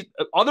biggest reason,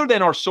 other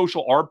than our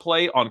social art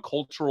play on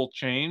cultural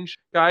change,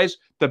 guys,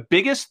 the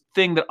biggest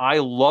thing that I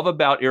love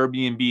about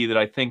Airbnb that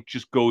I think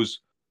just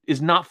is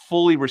not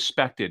fully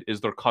respected is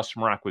their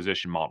customer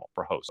acquisition model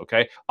for hosts,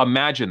 okay?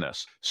 Imagine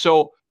this.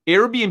 So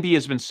Airbnb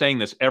has been saying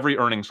this every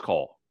earnings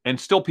call, and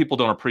still people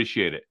don't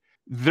appreciate it.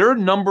 Their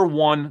number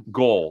one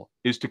goal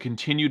is to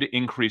continue to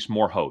increase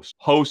more hosts.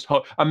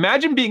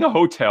 Imagine being a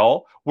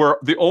hotel where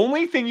the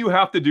only thing you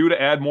have to do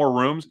to add more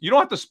rooms, you don't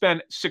have to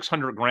spend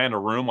 $600,000 a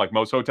room like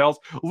most hotels.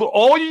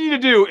 All you need to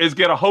do is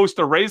get a host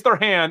to raise their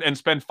hand and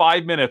spend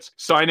 5 minutes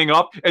signing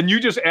up, and you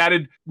just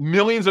added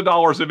millions of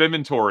dollars of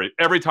inventory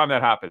every time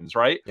that happens,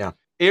 right? Yeah.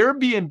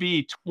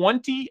 Airbnb,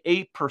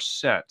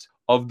 28%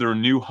 of their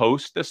new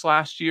hosts this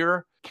last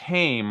year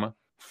came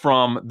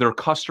from their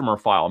customer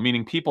file,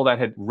 meaning people that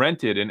had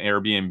rented an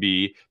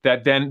Airbnb,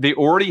 that then they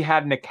already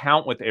had an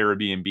account with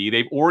Airbnb.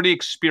 They've already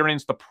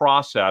experienced the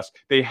process.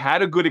 They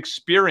had a good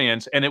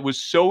experience, and it was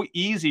so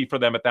easy for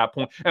them at that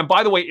point. And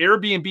by the way,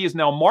 Airbnb is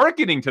now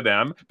marketing to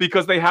them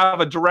because they have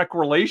a direct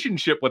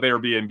relationship with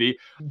Airbnb.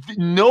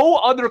 No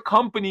other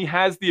company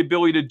has the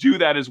ability to do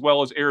that as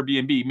well as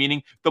Airbnb,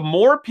 meaning the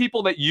more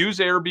people that use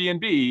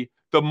Airbnb,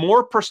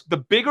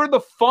 the bigger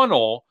the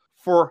funnel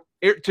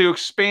to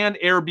expand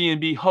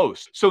Airbnb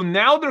hosts. So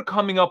now they're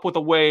coming up with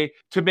a way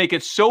to make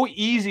it so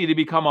easy to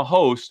become a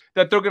host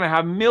that they're going to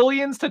have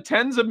millions to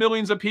tens of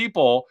millions of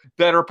people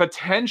that are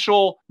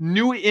potential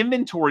new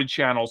inventory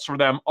channels for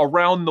them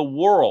around the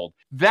world.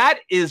 That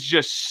is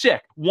just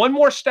sick. One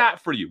more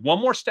stat for you. One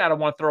more stat I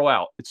want to throw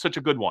out. It's such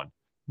a good one.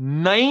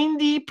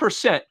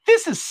 90%.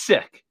 This is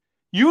sick.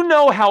 You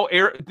know how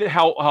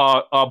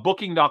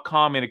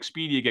Booking.com and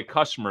Expedia get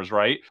customers,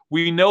 right?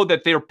 We know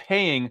that they're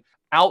paying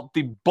out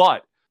the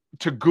butt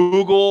to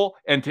Google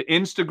and to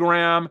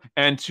Instagram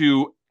and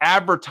to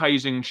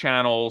advertising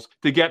channels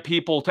to get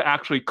people to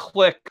actually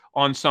click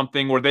on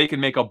something where they can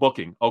make a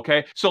booking,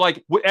 okay? So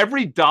like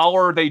every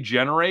dollar they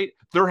generate,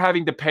 they're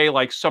having to pay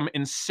like some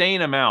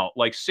insane amount,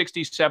 like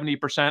 60,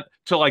 70%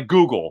 to like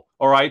Google,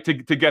 all right, to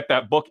get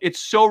that book. It's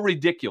so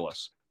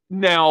ridiculous.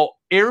 Now,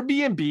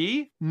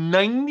 Airbnb,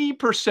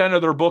 90%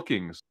 of their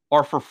bookings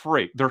are for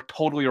free. They're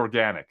totally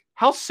organic.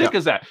 How sick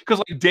is that? Because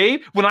like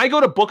Dave, when I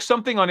go to book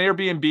something on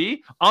Airbnb,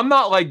 I'm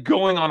not like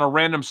going on a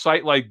random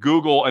site like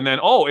Google and then,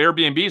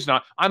 Airbnb's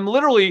not. I'm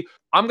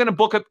going to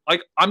book it.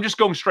 Like I'm just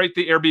going straight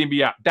to the Airbnb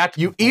app. That's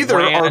you either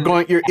are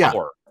going,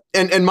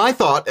 And my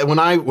thought when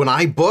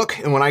I book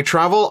and when I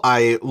travel,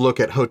 I look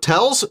at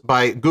hotels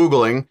by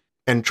Googling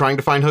and trying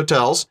to find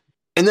hotels.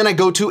 And then I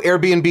go to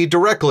Airbnb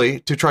directly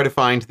to try to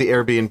find the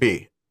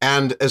Airbnb.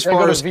 And as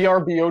far as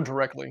VRBO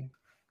directly.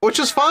 which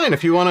is fine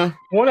if you want to.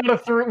 One out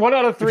of three.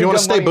 If you want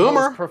to stay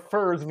boomer,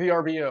 prefers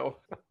VRBO.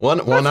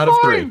 One out of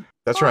three.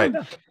 That's right.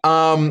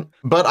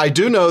 But I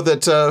do know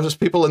that there's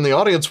people in the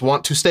audience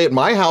want to stay at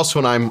my house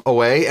when I'm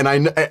away, and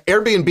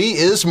Airbnb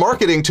is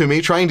marketing to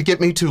me, trying to get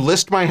me to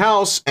list my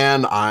house,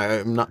 and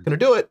I'm not going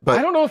to do it. But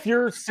I don't know if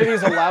your city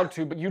is allowed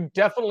to, but you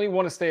definitely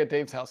want to stay at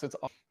Dave's house. It's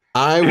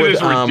awesome. It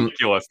is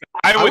ridiculous.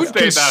 I would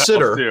stay at that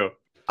house too.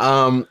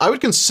 I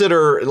would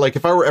consider, like,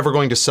 if I were ever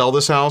going to sell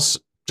this house,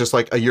 just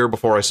like a year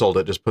before I sold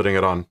it, just putting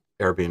it on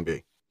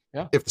Airbnb.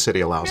 Yeah. If the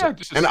city allows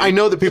it. And I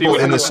know that people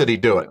in the city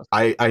do it.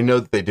 I know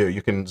that they do.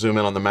 You can zoom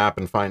in on the map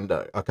and find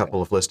a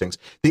couple of listings.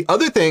 The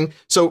other thing,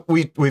 so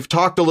we've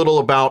talked a little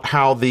about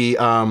how the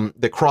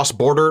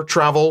cross-border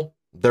travel,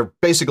 they're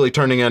basically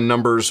turning in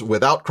numbers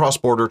without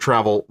cross-border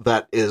travel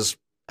that is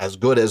as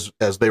good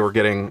as they were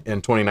getting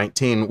in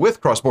 2019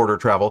 with cross-border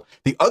travel.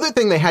 The other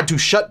thing they had to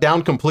shut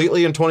down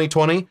completely in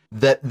 2020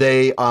 that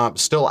they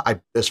still,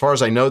 as far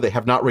as I know, they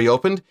have not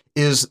reopened,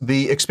 is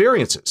the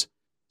experiences.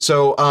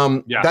 So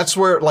that's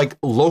where, like,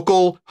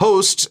 local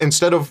hosts,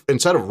 instead of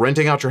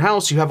renting out your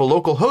house, you have a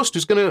local host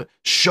who's going to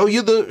show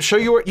you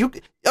where you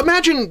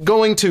imagine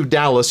going to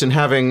Dallas and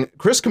having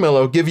Chris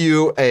Camillo give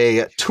you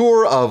a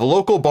tour of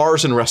local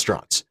bars and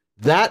restaurants.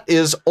 That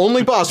is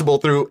only possible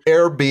through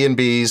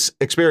Airbnb's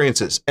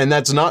experiences, and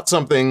that's not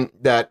something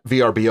that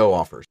VRBO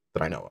offers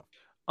that I know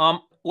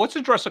of. Let's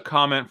address a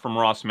comment from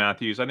Ross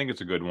Matthews. I think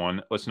it's a good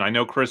one. Listen, I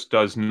know Chris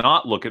does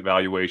not look at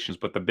valuations,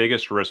 but the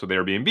biggest risk with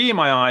Airbnb in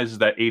my eyes is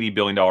that $80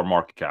 billion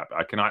market cap.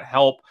 I cannot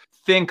help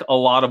think a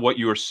lot of what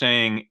you are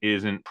saying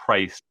isn't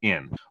priced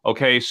in.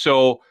 Okay,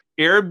 so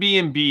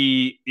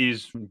Airbnb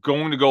is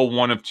going to go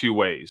one of two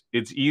ways.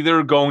 It's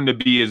either going to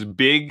be as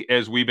big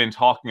as we've been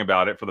talking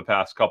about it for the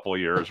past couple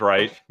of years,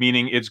 right?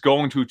 Meaning it's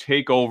going to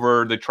take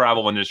over the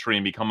travel industry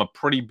and become a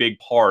pretty big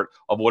part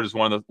of what is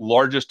one of the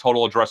largest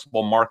total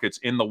addressable markets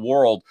in the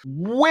world,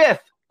 with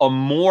a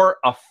more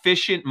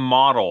efficient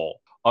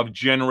model of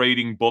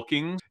generating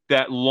bookings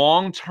that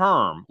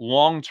long-term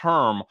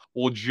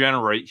will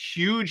generate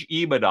huge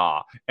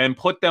EBITDA and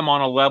put them on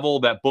a level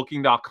that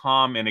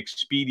Booking.com and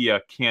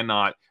Expedia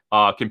cannot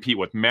compete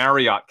with.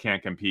 Marriott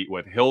can't compete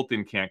with.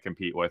 Hilton can't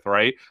compete with,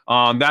 right?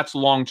 That's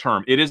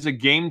long-term. It is a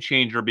game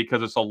changer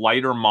because it's a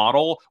lighter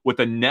model with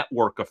a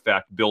network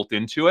effect built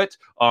into it,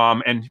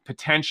 and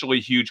potentially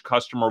huge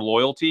customer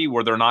loyalty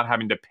where they're not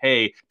having to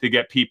pay to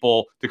get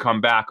people to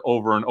come back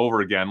over and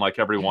over again like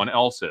everyone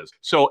else is.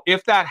 So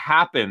if that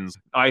happens,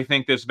 I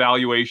think this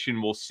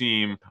valuation will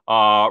seem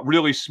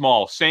really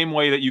small. Same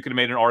way that you could have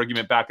made an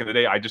argument back in the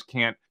day. I just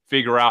can't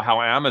figure out how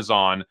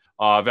Amazon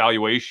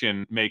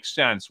valuation makes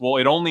sense. Well,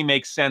 it only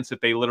makes sense if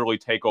they literally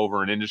take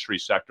over an industry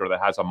sector that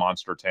has a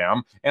monster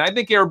TAM. And I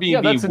think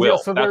Airbnb will.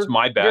 So that's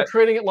my bet. They're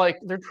trading at like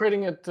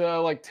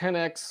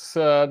 10x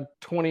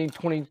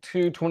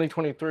 2022,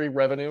 2023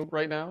 revenue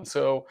right now.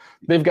 So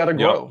they've got to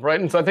grow, right?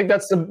 And so I think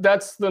that's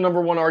the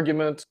number one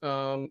argument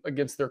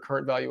against their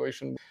current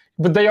valuation.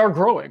 But they are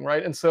growing,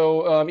 right? And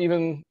so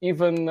even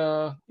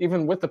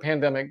with the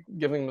pandemic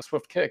giving them a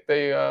swift kick,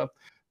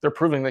 they're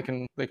proving they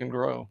can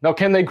grow. Now,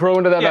 can they grow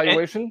into that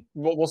valuation?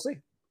 We'll see.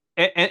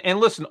 And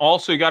listen,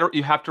 also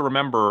you have to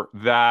remember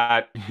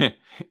that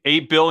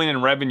 $8 billion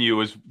in revenue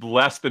is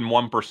less than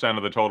 1%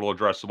 of the total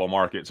addressable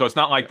market. So it's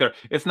not like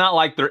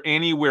they're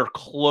anywhere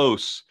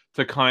close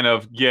to kind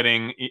of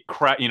getting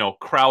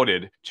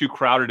too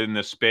crowded in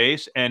this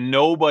space, and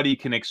nobody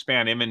can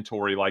expand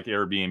inventory like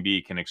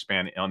Airbnb can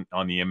expand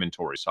on the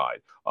inventory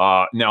side.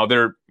 Now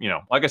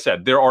like I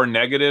said, there are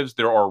negatives,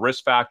 there are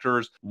risk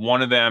factors.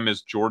 One of them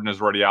is Jordan has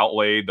already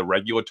outlaid the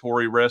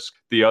regulatory risk.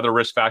 The other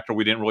risk factor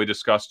we didn't really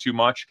discuss too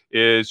much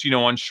is,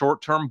 on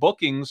short-term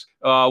bookings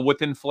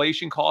with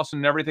inflation costs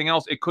and everything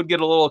else, it could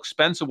get a little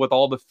expensive with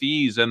all the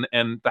fees and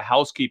the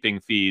housekeeping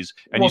fees.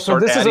 And you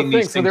start adding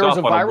these things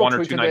up on a 1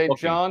 or 2 night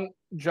booking.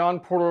 John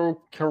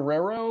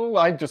Portocarrero,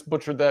 I just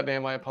butchered that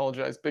name. I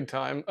apologize big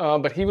time.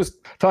 But he was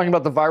talking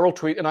about the viral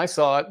tweet, and I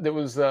saw it. That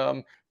was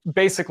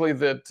basically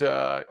that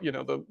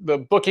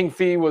the booking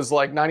fee was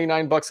like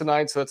 $99 a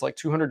night, so it's like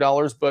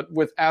 $200. But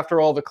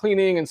after all the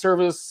cleaning and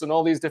service and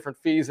all these different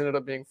fees, ended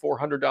up being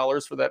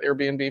 $400 for that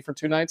Airbnb for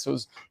 2 nights. So it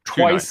was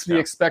twice the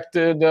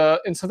expected,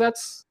 and so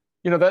that's.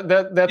 But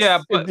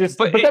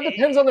that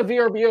depends on the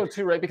VRBO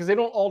too, right? Because they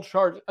don't all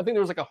charge. I think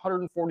there was like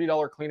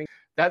 $140 cleaning.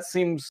 That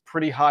seems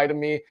pretty high to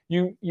me.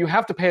 You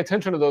have to pay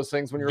attention to those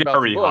things when you're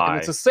about to book. High. And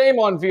it's the same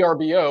on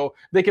VRBO.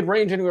 They could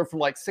range anywhere from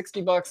like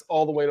 $60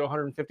 all the way to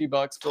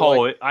 $150.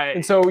 Totally.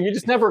 And so you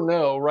just never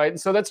know, right?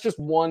 And so that's just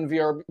one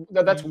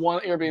that's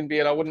one Airbnb,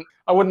 and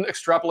I wouldn't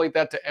extrapolate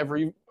that to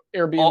every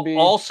Airbnb.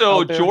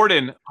 Also,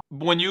 Jordan,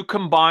 when you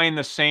combine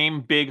the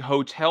same big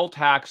hotel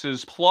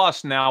taxes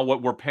plus now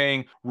what we're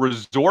paying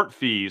resort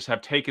fees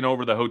have taken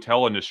over the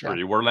hotel industry.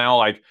 Yeah. We're now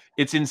like,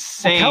 it's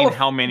insane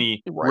how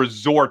many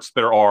resorts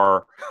there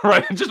are,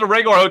 right? Just a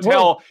regular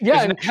hotel is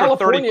an extra $35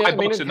 a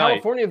night. In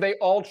California, they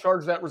all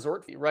charge that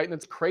resort fee, right? And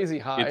it's crazy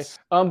high.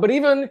 But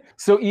even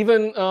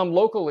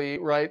locally,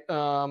 right,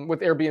 with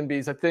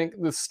Airbnbs, I think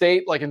the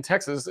state, like in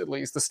Texas at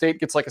least, the state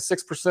gets like a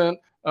 6%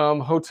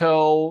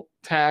 hotel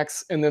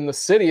tax, and then the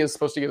city is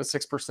supposed to get a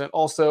 6%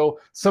 also.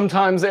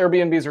 Sometimes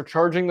Airbnbs are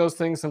charging those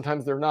things,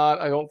 sometimes they're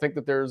not. I don't think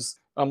that there's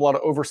a lot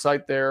of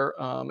oversight there,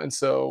 and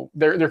so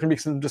there can be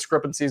some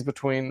discrepancies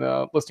between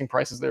listing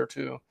prices there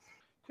too.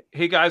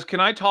 Hey guys,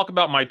 can I talk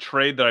about my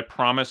trade that I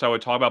promised I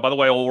would talk about? By the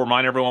way, I'll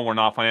remind everyone we're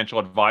not financial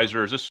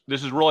advisors.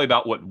 This is really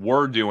about what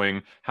we're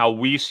doing, how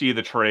we see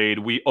the trade.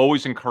 We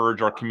always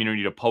encourage our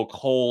community to poke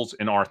holes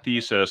in our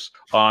thesis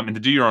and to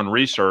do your own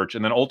research,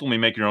 and then ultimately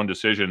make your own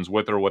decisions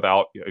with or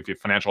without, if you're a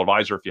financial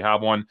advisor, if you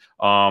have one.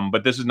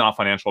 But this is not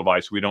financial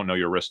advice. We don't know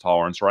your risk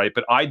tolerance, right?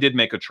 But I did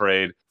make a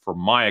trade for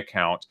my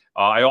account.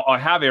 I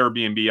have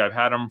Airbnb. I've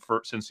had them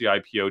since the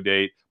IPO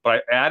date,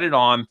 but I added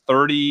on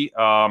 40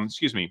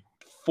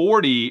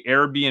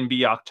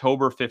 Airbnb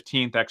October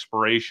 15th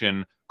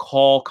expiration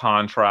call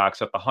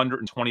contracts at the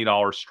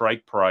 $120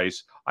 strike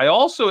price. I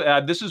also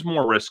add, this is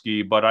more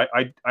risky, but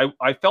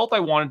I felt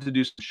I wanted to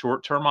do some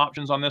short-term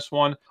options on this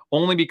one,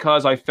 only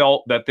because I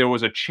felt that there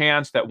was a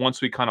chance that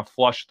once we kind of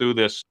flush through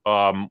this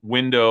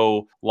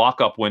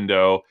lockup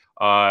window,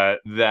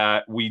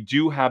 that we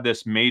do have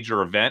this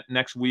major event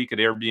next week at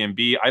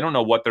Airbnb. I don't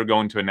know what they're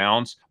going to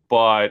announce,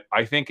 but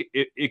I think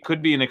it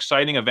could be an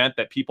exciting event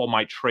that people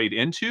might trade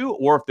into,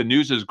 or if the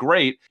news is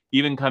great,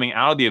 even coming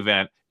out of the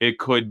event, it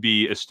could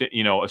be a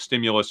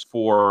stimulus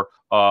for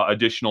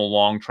additional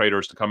long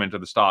traders to come into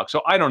the stock.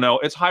 So I don't know.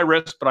 It's high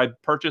risk, but I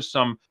purchased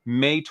some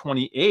May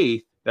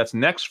 28th. That's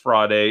next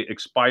Friday,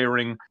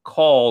 expiring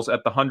calls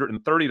at the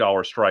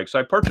 $130 strike. So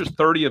I purchased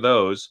 30 of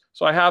those.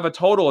 So I have a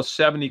total of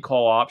 70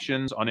 call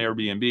options on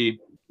Airbnb.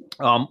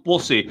 We'll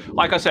see.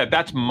 Like I said,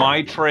 that's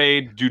my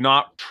trade.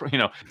 I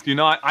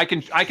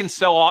can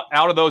sell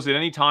out of those at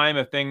any time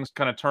if things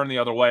kind of turn the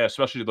other way,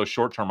 especially those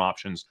short-term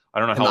options. I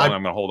don't know how long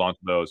I'm going to hold on to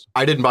those.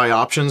 I didn't buy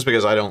options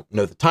because I don't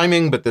know the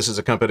timing, but this is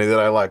a company that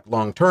I like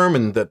long-term,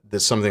 and that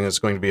this is something that's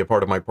going to be a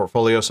part of my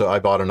portfolio. So I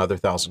bought another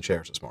 1,000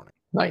 shares this morning.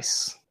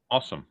 Nice.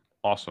 Awesome.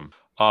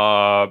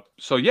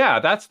 So yeah,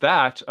 that's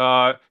that.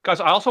 Guys,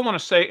 I also want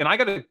to say, and I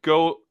got to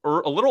go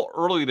a little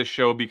early this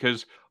show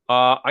because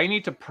I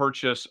need to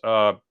purchase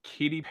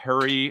Katy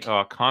Perry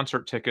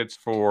concert tickets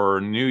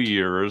for New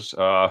Year's.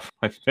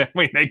 My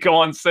family, they go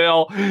on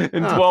sale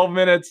in 12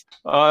 minutes.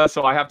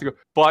 So I have to go.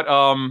 But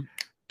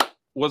what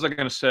was I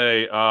going to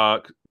say?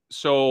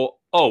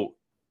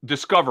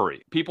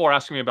 Discovery. People are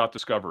asking me about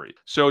Discovery.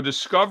 So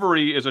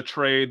Discovery is a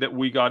trade that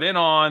we got in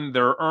on.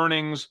 Their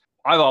earnings,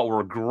 I thought,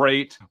 were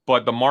great,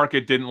 but the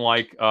market didn't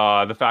like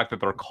the fact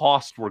that their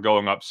costs were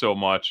going up so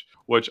much,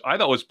 which I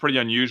thought was pretty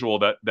unusual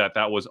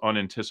that was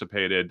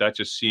unanticipated. That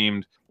just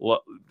seemed,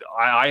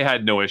 I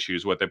had no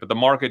issues with it, but the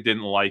market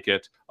didn't like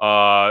it.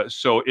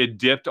 So it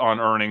dipped on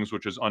earnings,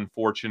 which is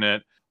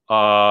unfortunate.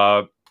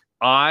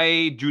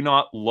 I do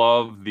not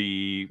love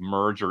the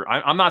merger.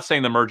 I'm not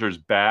saying the merger is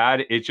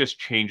bad. It just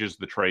changes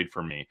the trade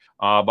for me.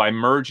 By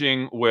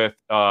merging with,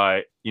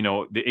 the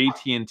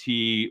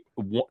AT&T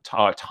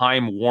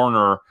Time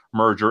Warner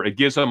merger, it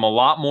gives them a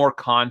lot more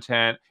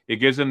content. It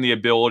gives them the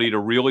ability to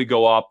really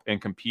go up and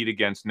compete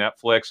against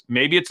Netflix.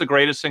 Maybe it's the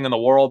greatest thing in the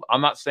world.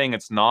 I'm not saying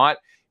it's not.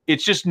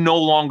 It's just no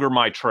longer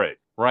my trade.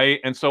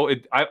 Right. And so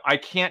I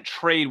can't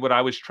trade what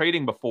I was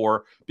trading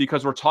before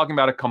because we're talking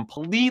about a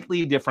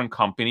completely different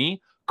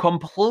company,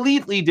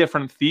 completely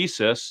different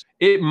thesis.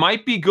 It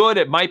might be good.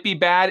 It might be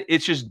bad.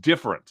 It's just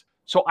different.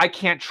 So I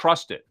can't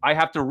trust it. I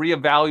have to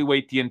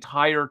reevaluate the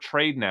entire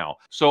trade now.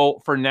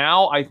 So for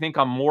now, I think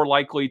I'm more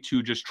likely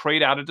to just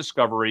trade out of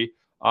Discovery.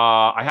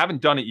 I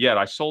haven't done it yet.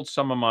 I sold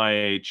some of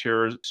my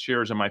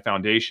shares in my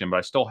foundation, but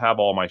I still have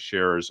all my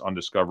shares on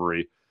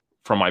Discovery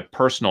from my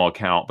personal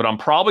account. But I'm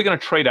probably going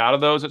to trade out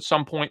of those at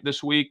some point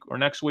this week or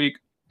next week.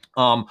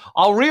 I'll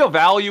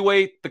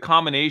reevaluate the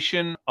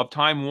combination of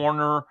Time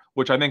Warner,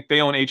 which I think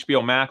they own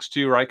HBO Max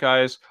too, right,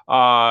 guys?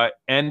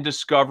 And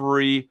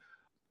Discovery.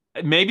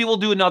 Maybe we'll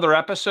do another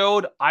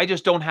episode. I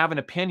just don't have an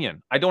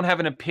opinion. I don't have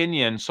an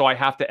opinion, so I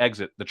have to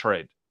exit the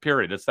trade.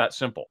 Period. It's that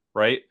simple,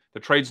 right? The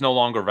trade's no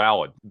longer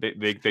valid.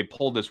 They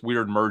pulled this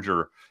weird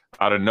merger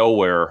out of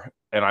nowhere,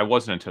 and I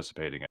wasn't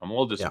anticipating it. I'm a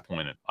little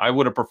disappointed. Yeah. I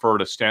would have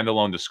preferred a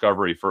standalone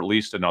Discovery for at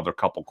least another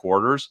couple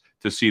quarters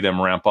to see them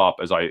ramp up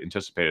as I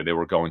anticipated they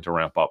were going to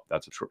ramp up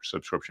that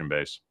subscription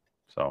base.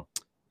 So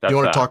that's do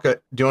you want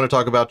to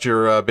talk about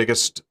your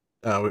biggest?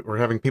 We're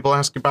having people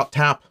ask about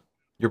TAP,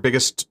 your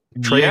biggest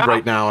trade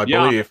right now, I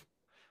believe.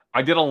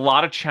 I did a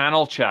lot of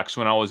channel checks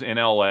when I was in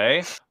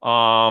LA.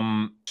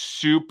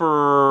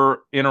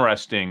 Super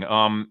interesting.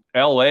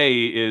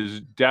 LA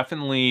is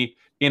definitely,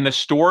 in the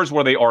stores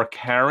where they are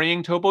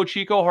carrying Topo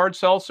Chico hard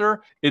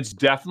seltzer, it's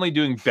definitely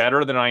doing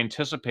better than I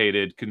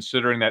anticipated,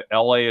 considering that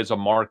LA is a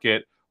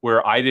market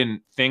where I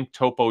didn't think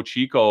Topo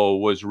Chico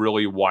was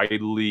really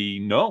widely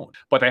known.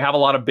 But they have a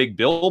lot of big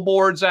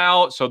billboards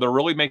out, so they're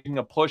really making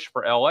a push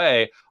for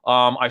LA.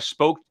 I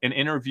spoke and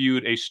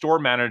interviewed a store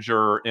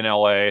manager in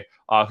LA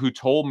who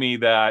told me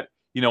that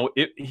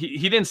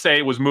he didn't say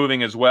it was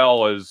moving as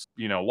well as,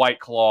 White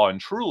Claw and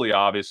Truly,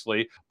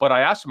 obviously. But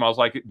I asked him, I was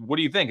like, what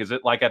do you think? Is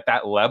it like at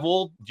that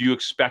level? Do you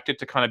expect it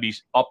to kind of be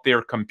up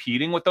there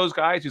competing with those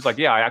guys? He's like,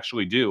 yeah, I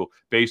actually do,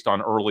 based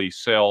on early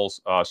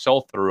sales,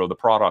 sell-through of the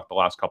product the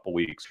last couple of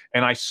weeks.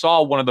 And I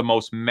saw one of the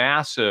most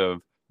massive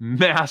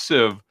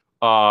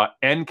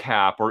end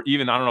cap, or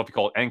even, I don't know if you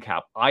call it end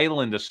cap,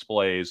 island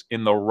displays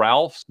in the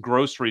Ralph's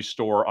grocery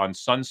store on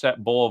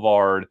Sunset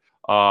Boulevard.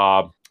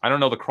 I don't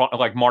know,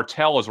 like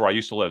Martel is where I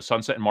used to live.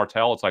 Sunset and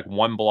Martel. It's like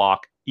one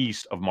block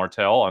east of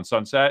Martel on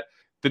Sunset.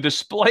 The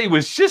display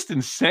was just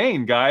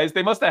insane, guys.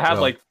 They must have had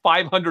like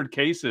 500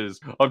 cases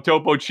of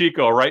Topo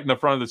Chico right in the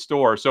front of the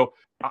store. So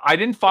I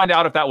didn't find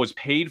out if that was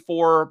paid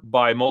for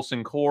by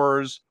Molson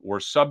Coors or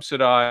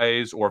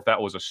subsidized, or if that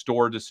was a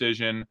store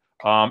decision.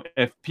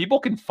 If people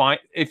can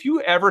if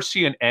you ever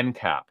see an end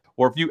cap,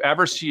 or if you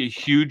ever see a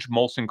huge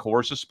Molson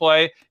Coors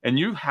display and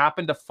you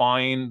happen to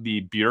find the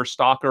beer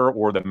stocker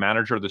or the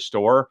manager of the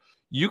store,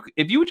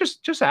 if you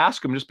just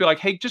ask them, just be like,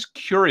 hey, just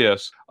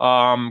curious,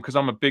 because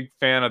I'm a big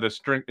fan of this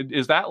drink.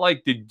 Is that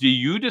like, do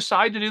you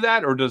decide to do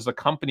that, or did the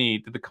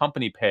company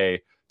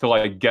pay to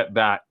like get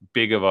that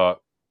big of a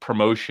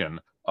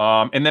promotion?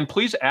 And then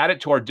please add it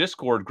to our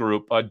Discord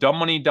group,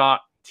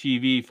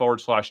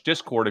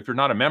 dumbmoney.tv/Discord. If you're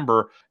not a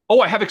member. Oh,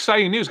 I have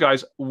exciting news,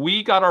 guys.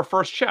 We got our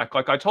first check,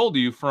 like I told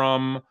you,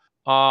 from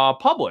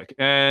Public,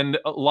 and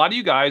a lot of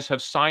you guys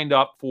have signed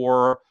up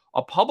for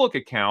a Public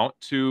account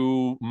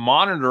to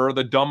monitor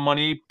the Dumb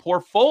Money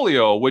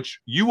portfolio, which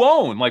you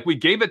own. Like, we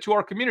gave it to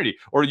our community,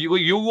 or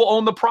you will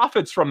own the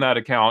profits from that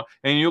account,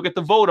 and you'll get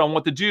to vote on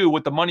what to do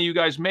with the money you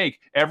guys make.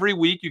 Every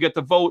week, you get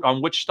to vote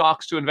on which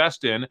stocks to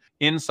invest in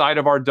inside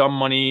of our Dumb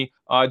Money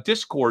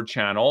Discord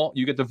channel.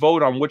 You get to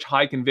vote on which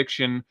high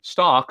conviction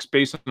stocks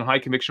based on high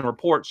conviction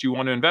reports you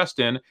want to invest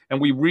in, and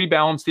we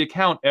rebalance the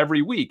account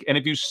every week. And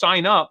if you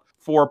sign up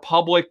for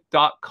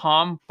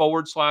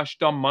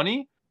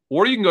public.com/dumbmoney,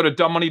 or you can go to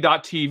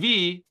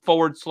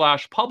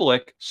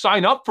dumbmoney.tv/public,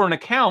 sign up for an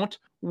account.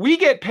 We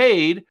get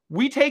paid.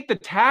 We take the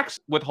tax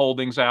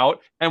withholdings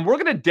out, and we're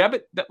going to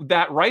debit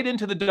that right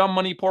into the Dumb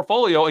Money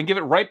portfolio and give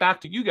it right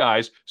back to you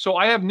guys. So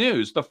I have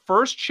news. The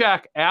first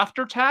check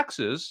after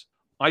taxes,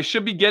 I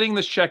should be getting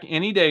this check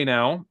any day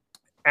now,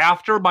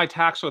 after my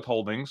tax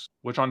withholdings,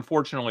 which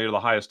unfortunately are the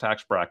highest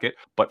tax bracket,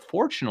 but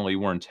fortunately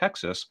we're in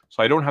Texas,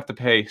 so I don't have to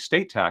pay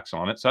state tax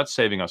on it, so that's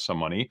saving us some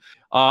money.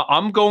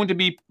 I'm going to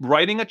be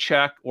writing a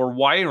check or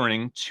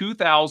wiring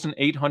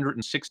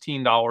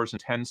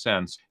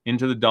 $2,816.10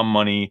 into the Dumb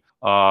Money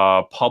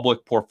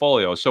Public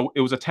portfolio. So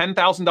it was a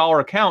 $10,000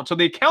 account, so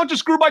the account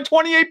just grew by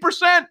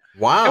 28%.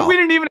 Wow. And we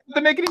didn't even have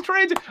to make any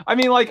trades. I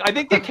mean, like, I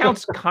think the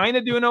account's kind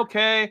of doing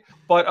okay,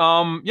 but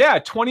yeah,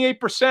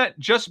 28%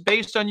 just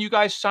based on you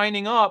guys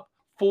signing up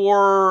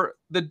for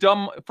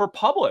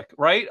Public,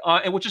 right?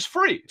 And which is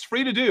free. It's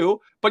free to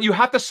do, but you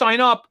have to sign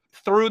up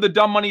through the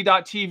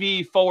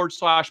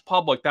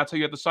dumbmoney.tv/public. That's how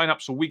you have to sign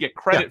up, so we get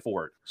credit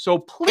for it. So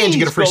please, and you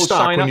get a free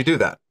stock when you do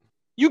that.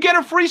 You get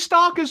a free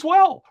stock as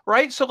well,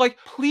 right? So like,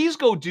 please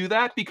go do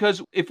that,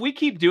 because if we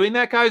keep doing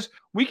that, guys,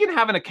 we can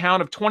have an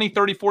account of $20,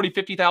 $30, $40,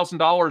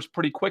 $50,000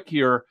 pretty quick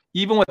here,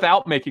 even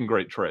without making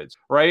great trades,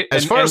 right?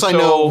 As far as I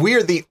know, we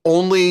are the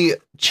only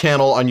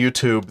channel on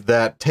YouTube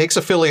that takes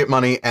affiliate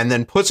money and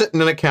then puts it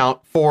in an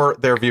account for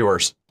their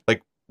viewers,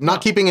 like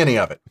not keeping any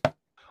of it.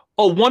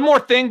 Oh, one more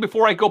thing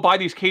before I go buy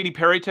these Katy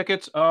Perry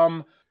tickets.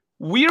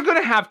 We are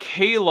going to have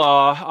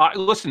Kayla.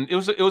 Listen, it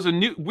was a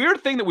new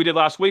weird thing that we did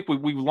last week.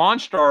 We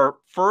launched our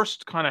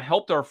first,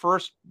 helped our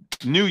first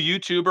new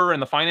YouTuber in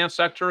the finance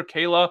sector,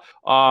 Kayla,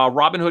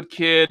 Robinhood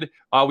Kid.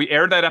 We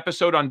aired that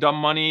episode on Dumb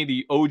Money,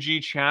 the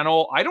OG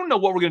channel. I don't know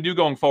what we're going to do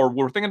going forward.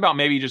 We're thinking about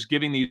maybe just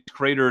giving these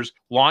creators,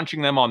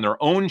 launching them on their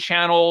own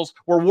channels.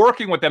 We're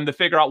working with them to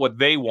figure out what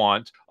they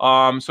want,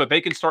 so that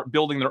they can start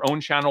building their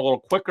own channel a little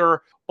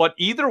quicker. But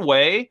either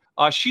way,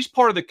 she's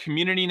part of the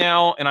community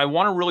now, and I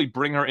want to really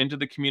bring her into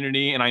the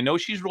community. And I know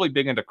she's really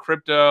big into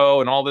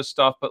crypto and all this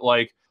stuff, but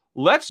like,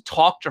 let's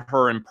talk to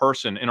her in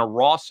person in a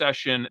raw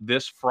session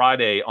this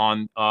Friday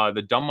on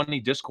the Dumb Money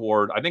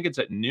Discord. I think it's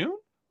at noon,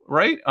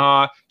 right?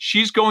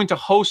 She's going to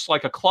host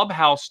like a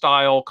Clubhouse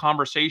style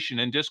conversation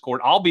in Discord.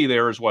 I'll be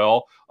there as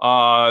well.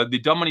 The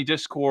Dumb Money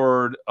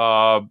Discord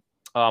mods,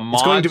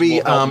 it's going to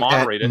be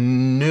moderate at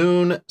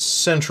noon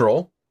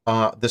Central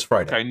this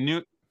Friday. Okay,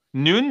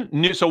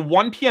 noon, so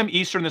 1 p.m.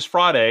 Eastern this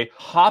Friday.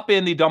 Hop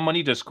in the Dumb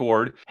Money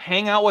Discord,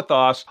 hang out with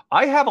us.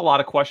 I have a lot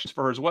of questions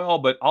for her as well,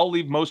 but I'll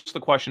leave most of the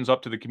questions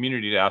up to the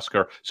community to ask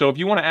her. So if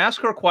you want to ask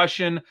her a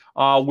question,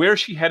 where's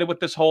she headed with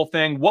this whole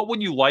thing? What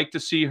would you like to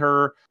see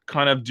her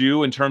kind of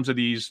do in terms of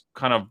these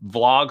kind of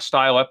vlog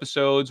style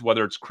episodes,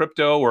 whether it's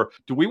crypto, or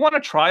do we want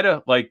to try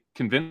to like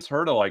convince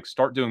her to like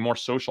start doing more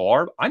social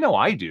arb? I know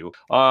I do.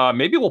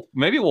 Maybe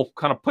we'll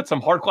kind of put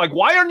some hard, like,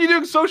 why aren't you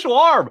doing social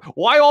arb?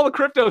 Why all the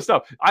crypto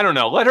stuff? I don't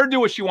know. Let her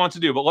do what she wants to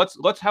do, but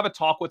let's have a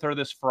talk with her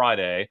this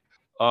Friday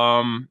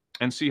and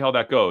see how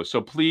that goes. So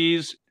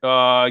please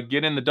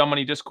get in the Dumb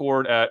Money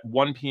Discord at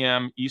 1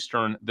 p.m.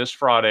 Eastern this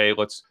Friday.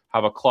 Let's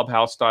have a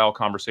Clubhouse style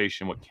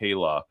conversation with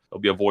Kayla. It'll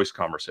be a voice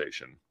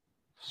conversation.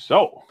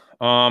 So,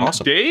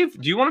 awesome. Dave,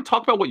 do you want to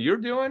talk about what you're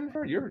doing?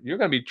 You're going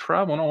to be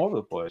traveling all over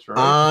the place,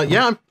 right?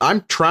 Yeah,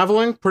 I'm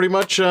traveling pretty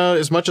much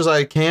as much as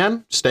I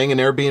can, staying in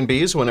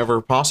Airbnbs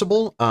whenever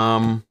possible.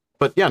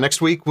 But yeah,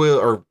 next week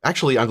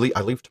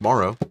I leave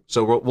tomorrow,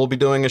 so we'll be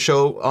doing a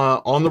show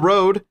on the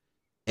road,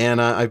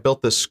 and I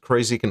built this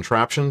crazy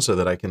contraption so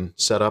that I can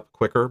set up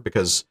quicker,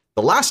 because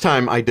the last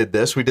time I did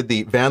this, we did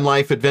the van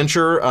life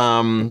adventure.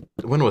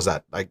 When was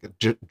that? Like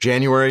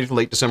January,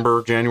 late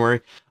December,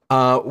 January.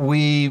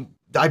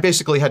 I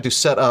basically had to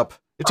set up.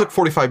 It took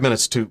 45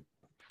 minutes to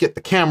get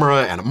the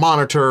camera and a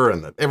monitor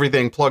and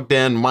everything plugged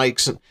in,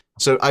 mics. And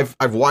so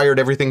I've wired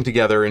everything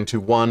together into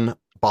one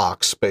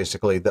box,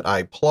 basically, that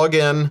I plug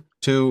in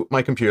to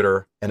my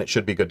computer, and it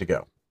should be good to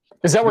go.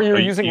 Is that what you're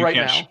using right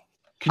now?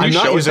 I'm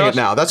not using it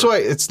now. That's why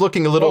it's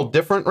looking a little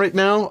different right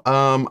now.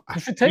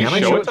 You should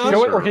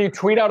show it, or can you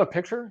tweet out a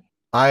picture?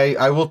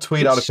 I will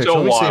tweet out a picture.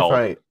 Let me see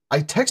if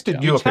I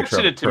texted you a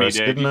picture. You texted it to me,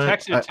 Dave. Didn't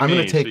I? I'm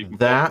going to take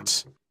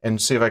that and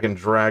see if I can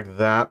drag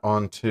that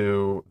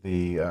onto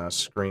the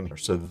screen here.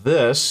 So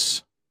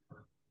this,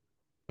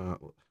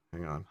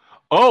 hang on.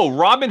 Oh,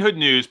 Robinhood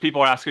news.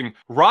 People are asking,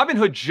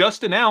 Robinhood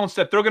just announced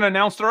that they're going to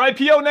announce their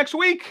IPO next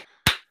week.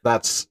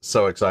 That's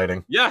so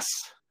exciting.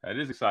 Yes, that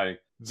is exciting.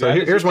 So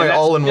here's my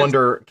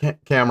all-in-wonder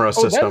camera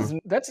system.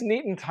 That's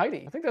neat and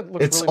tidy. I think that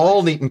looks It's really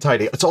all nice. Neat and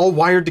tidy. It's all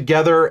wired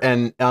together,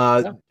 and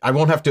I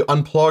won't have to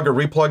unplug or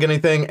replug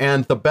anything.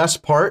 And the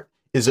best part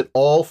is it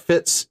all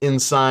fits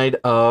inside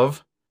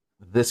of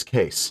this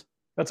case.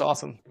 That's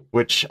awesome.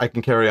 Which I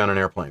can carry on an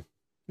airplane.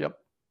 Yep.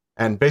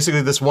 And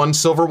basically this one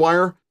silver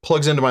wire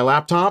plugs into my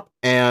laptop,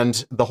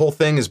 and the whole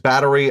thing is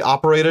battery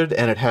operated,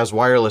 and it has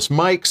wireless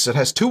mics. It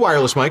has 2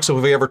 wireless mics, so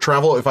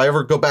if I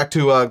ever go back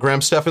to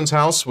Graham Stephan's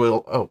house,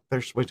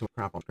 there's way too much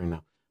crap on screen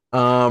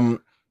now.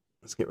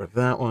 Let's get rid of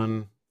that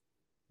one.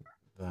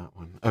 That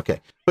one.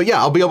 Okay. But yeah,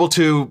 I'll be able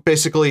to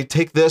basically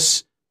take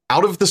this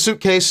out of the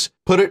suitcase,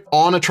 put it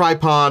on a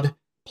tripod,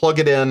 plug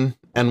it in,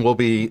 and we'll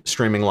be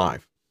streaming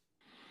live.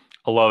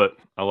 I love it.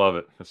 I love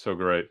it. That's so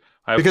great.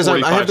 I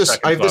have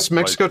this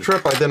Mexico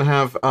trip. I then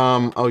have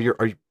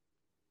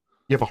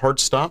you have a hard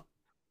stop?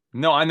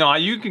 No, I know.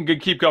 You can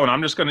keep going.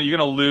 You're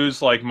gonna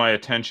lose like my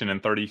attention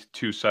in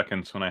 32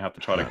 seconds when I have to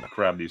try to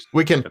grab these.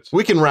 We can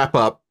wrap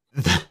up.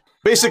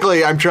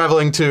 Basically, I'm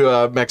traveling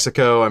to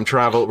Mexico.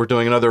 We're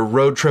doing another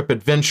road trip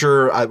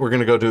adventure. We're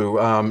gonna go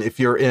to if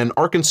you're in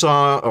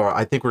Arkansas, or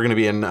I think we're gonna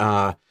be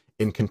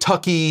in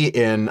Kentucky,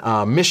 in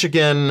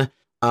Michigan.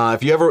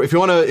 If you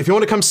want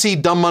to come see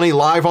Dumb Money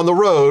live on the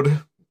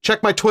road,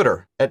 check my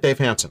Twitter at Dave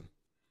Hansen.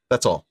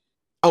 That's all.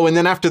 Oh, and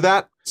then after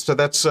that, so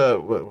that's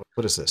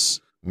what is this?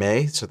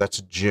 May, so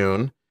that's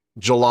June.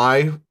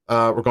 July,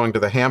 we're going to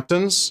the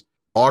Hamptons.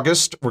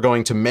 August, we're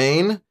going to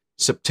Maine.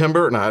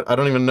 September, no, I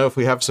don't even know if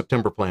we have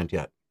September planned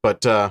yet.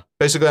 But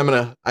basically, I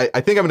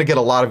think I'm gonna get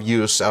a lot of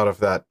use out of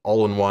that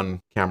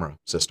all-in-one camera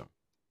system.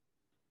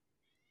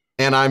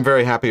 And I'm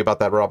very happy about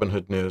that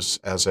Robinhood news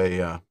as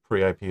a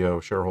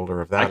pre-IPO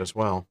shareholder of that as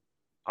well.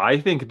 I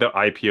think the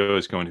IPO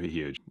is going to be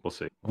huge. We'll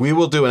see. We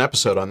will do an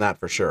episode on that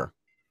for sure.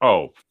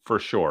 Oh, for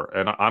sure.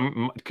 And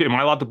am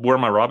I allowed to wear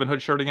my Robinhood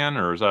shirt again,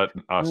 or is that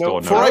still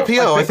a no? For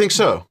IPO? I think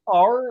so.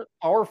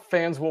 Our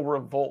fans will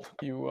revolt.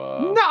 No,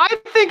 I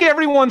think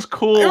everyone's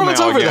cool. Everyone's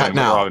now over again that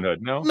now.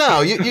 Robinhood.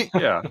 No,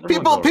 yeah.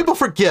 People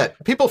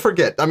forget. People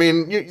forget. I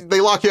mean,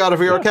 they lock you out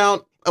of your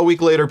account. A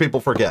week later,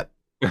 people forget.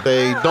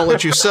 They don't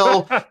let you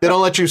sell. They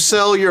don't let you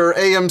sell your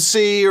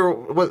AMC or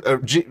what?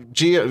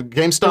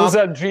 GameStop. Was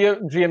that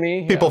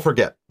GME? People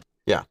forget.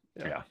 Yeah.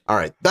 All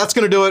right. That's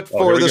going to do it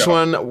for this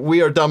one.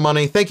 We are Dumb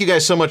Money. Thank you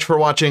guys so much for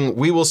watching.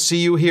 We will see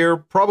you here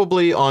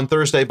probably on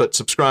Thursday, but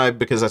subscribe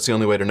because that's the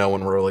only way to know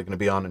when we're really going to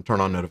be on and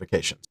turn on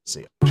notifications.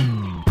 See ya.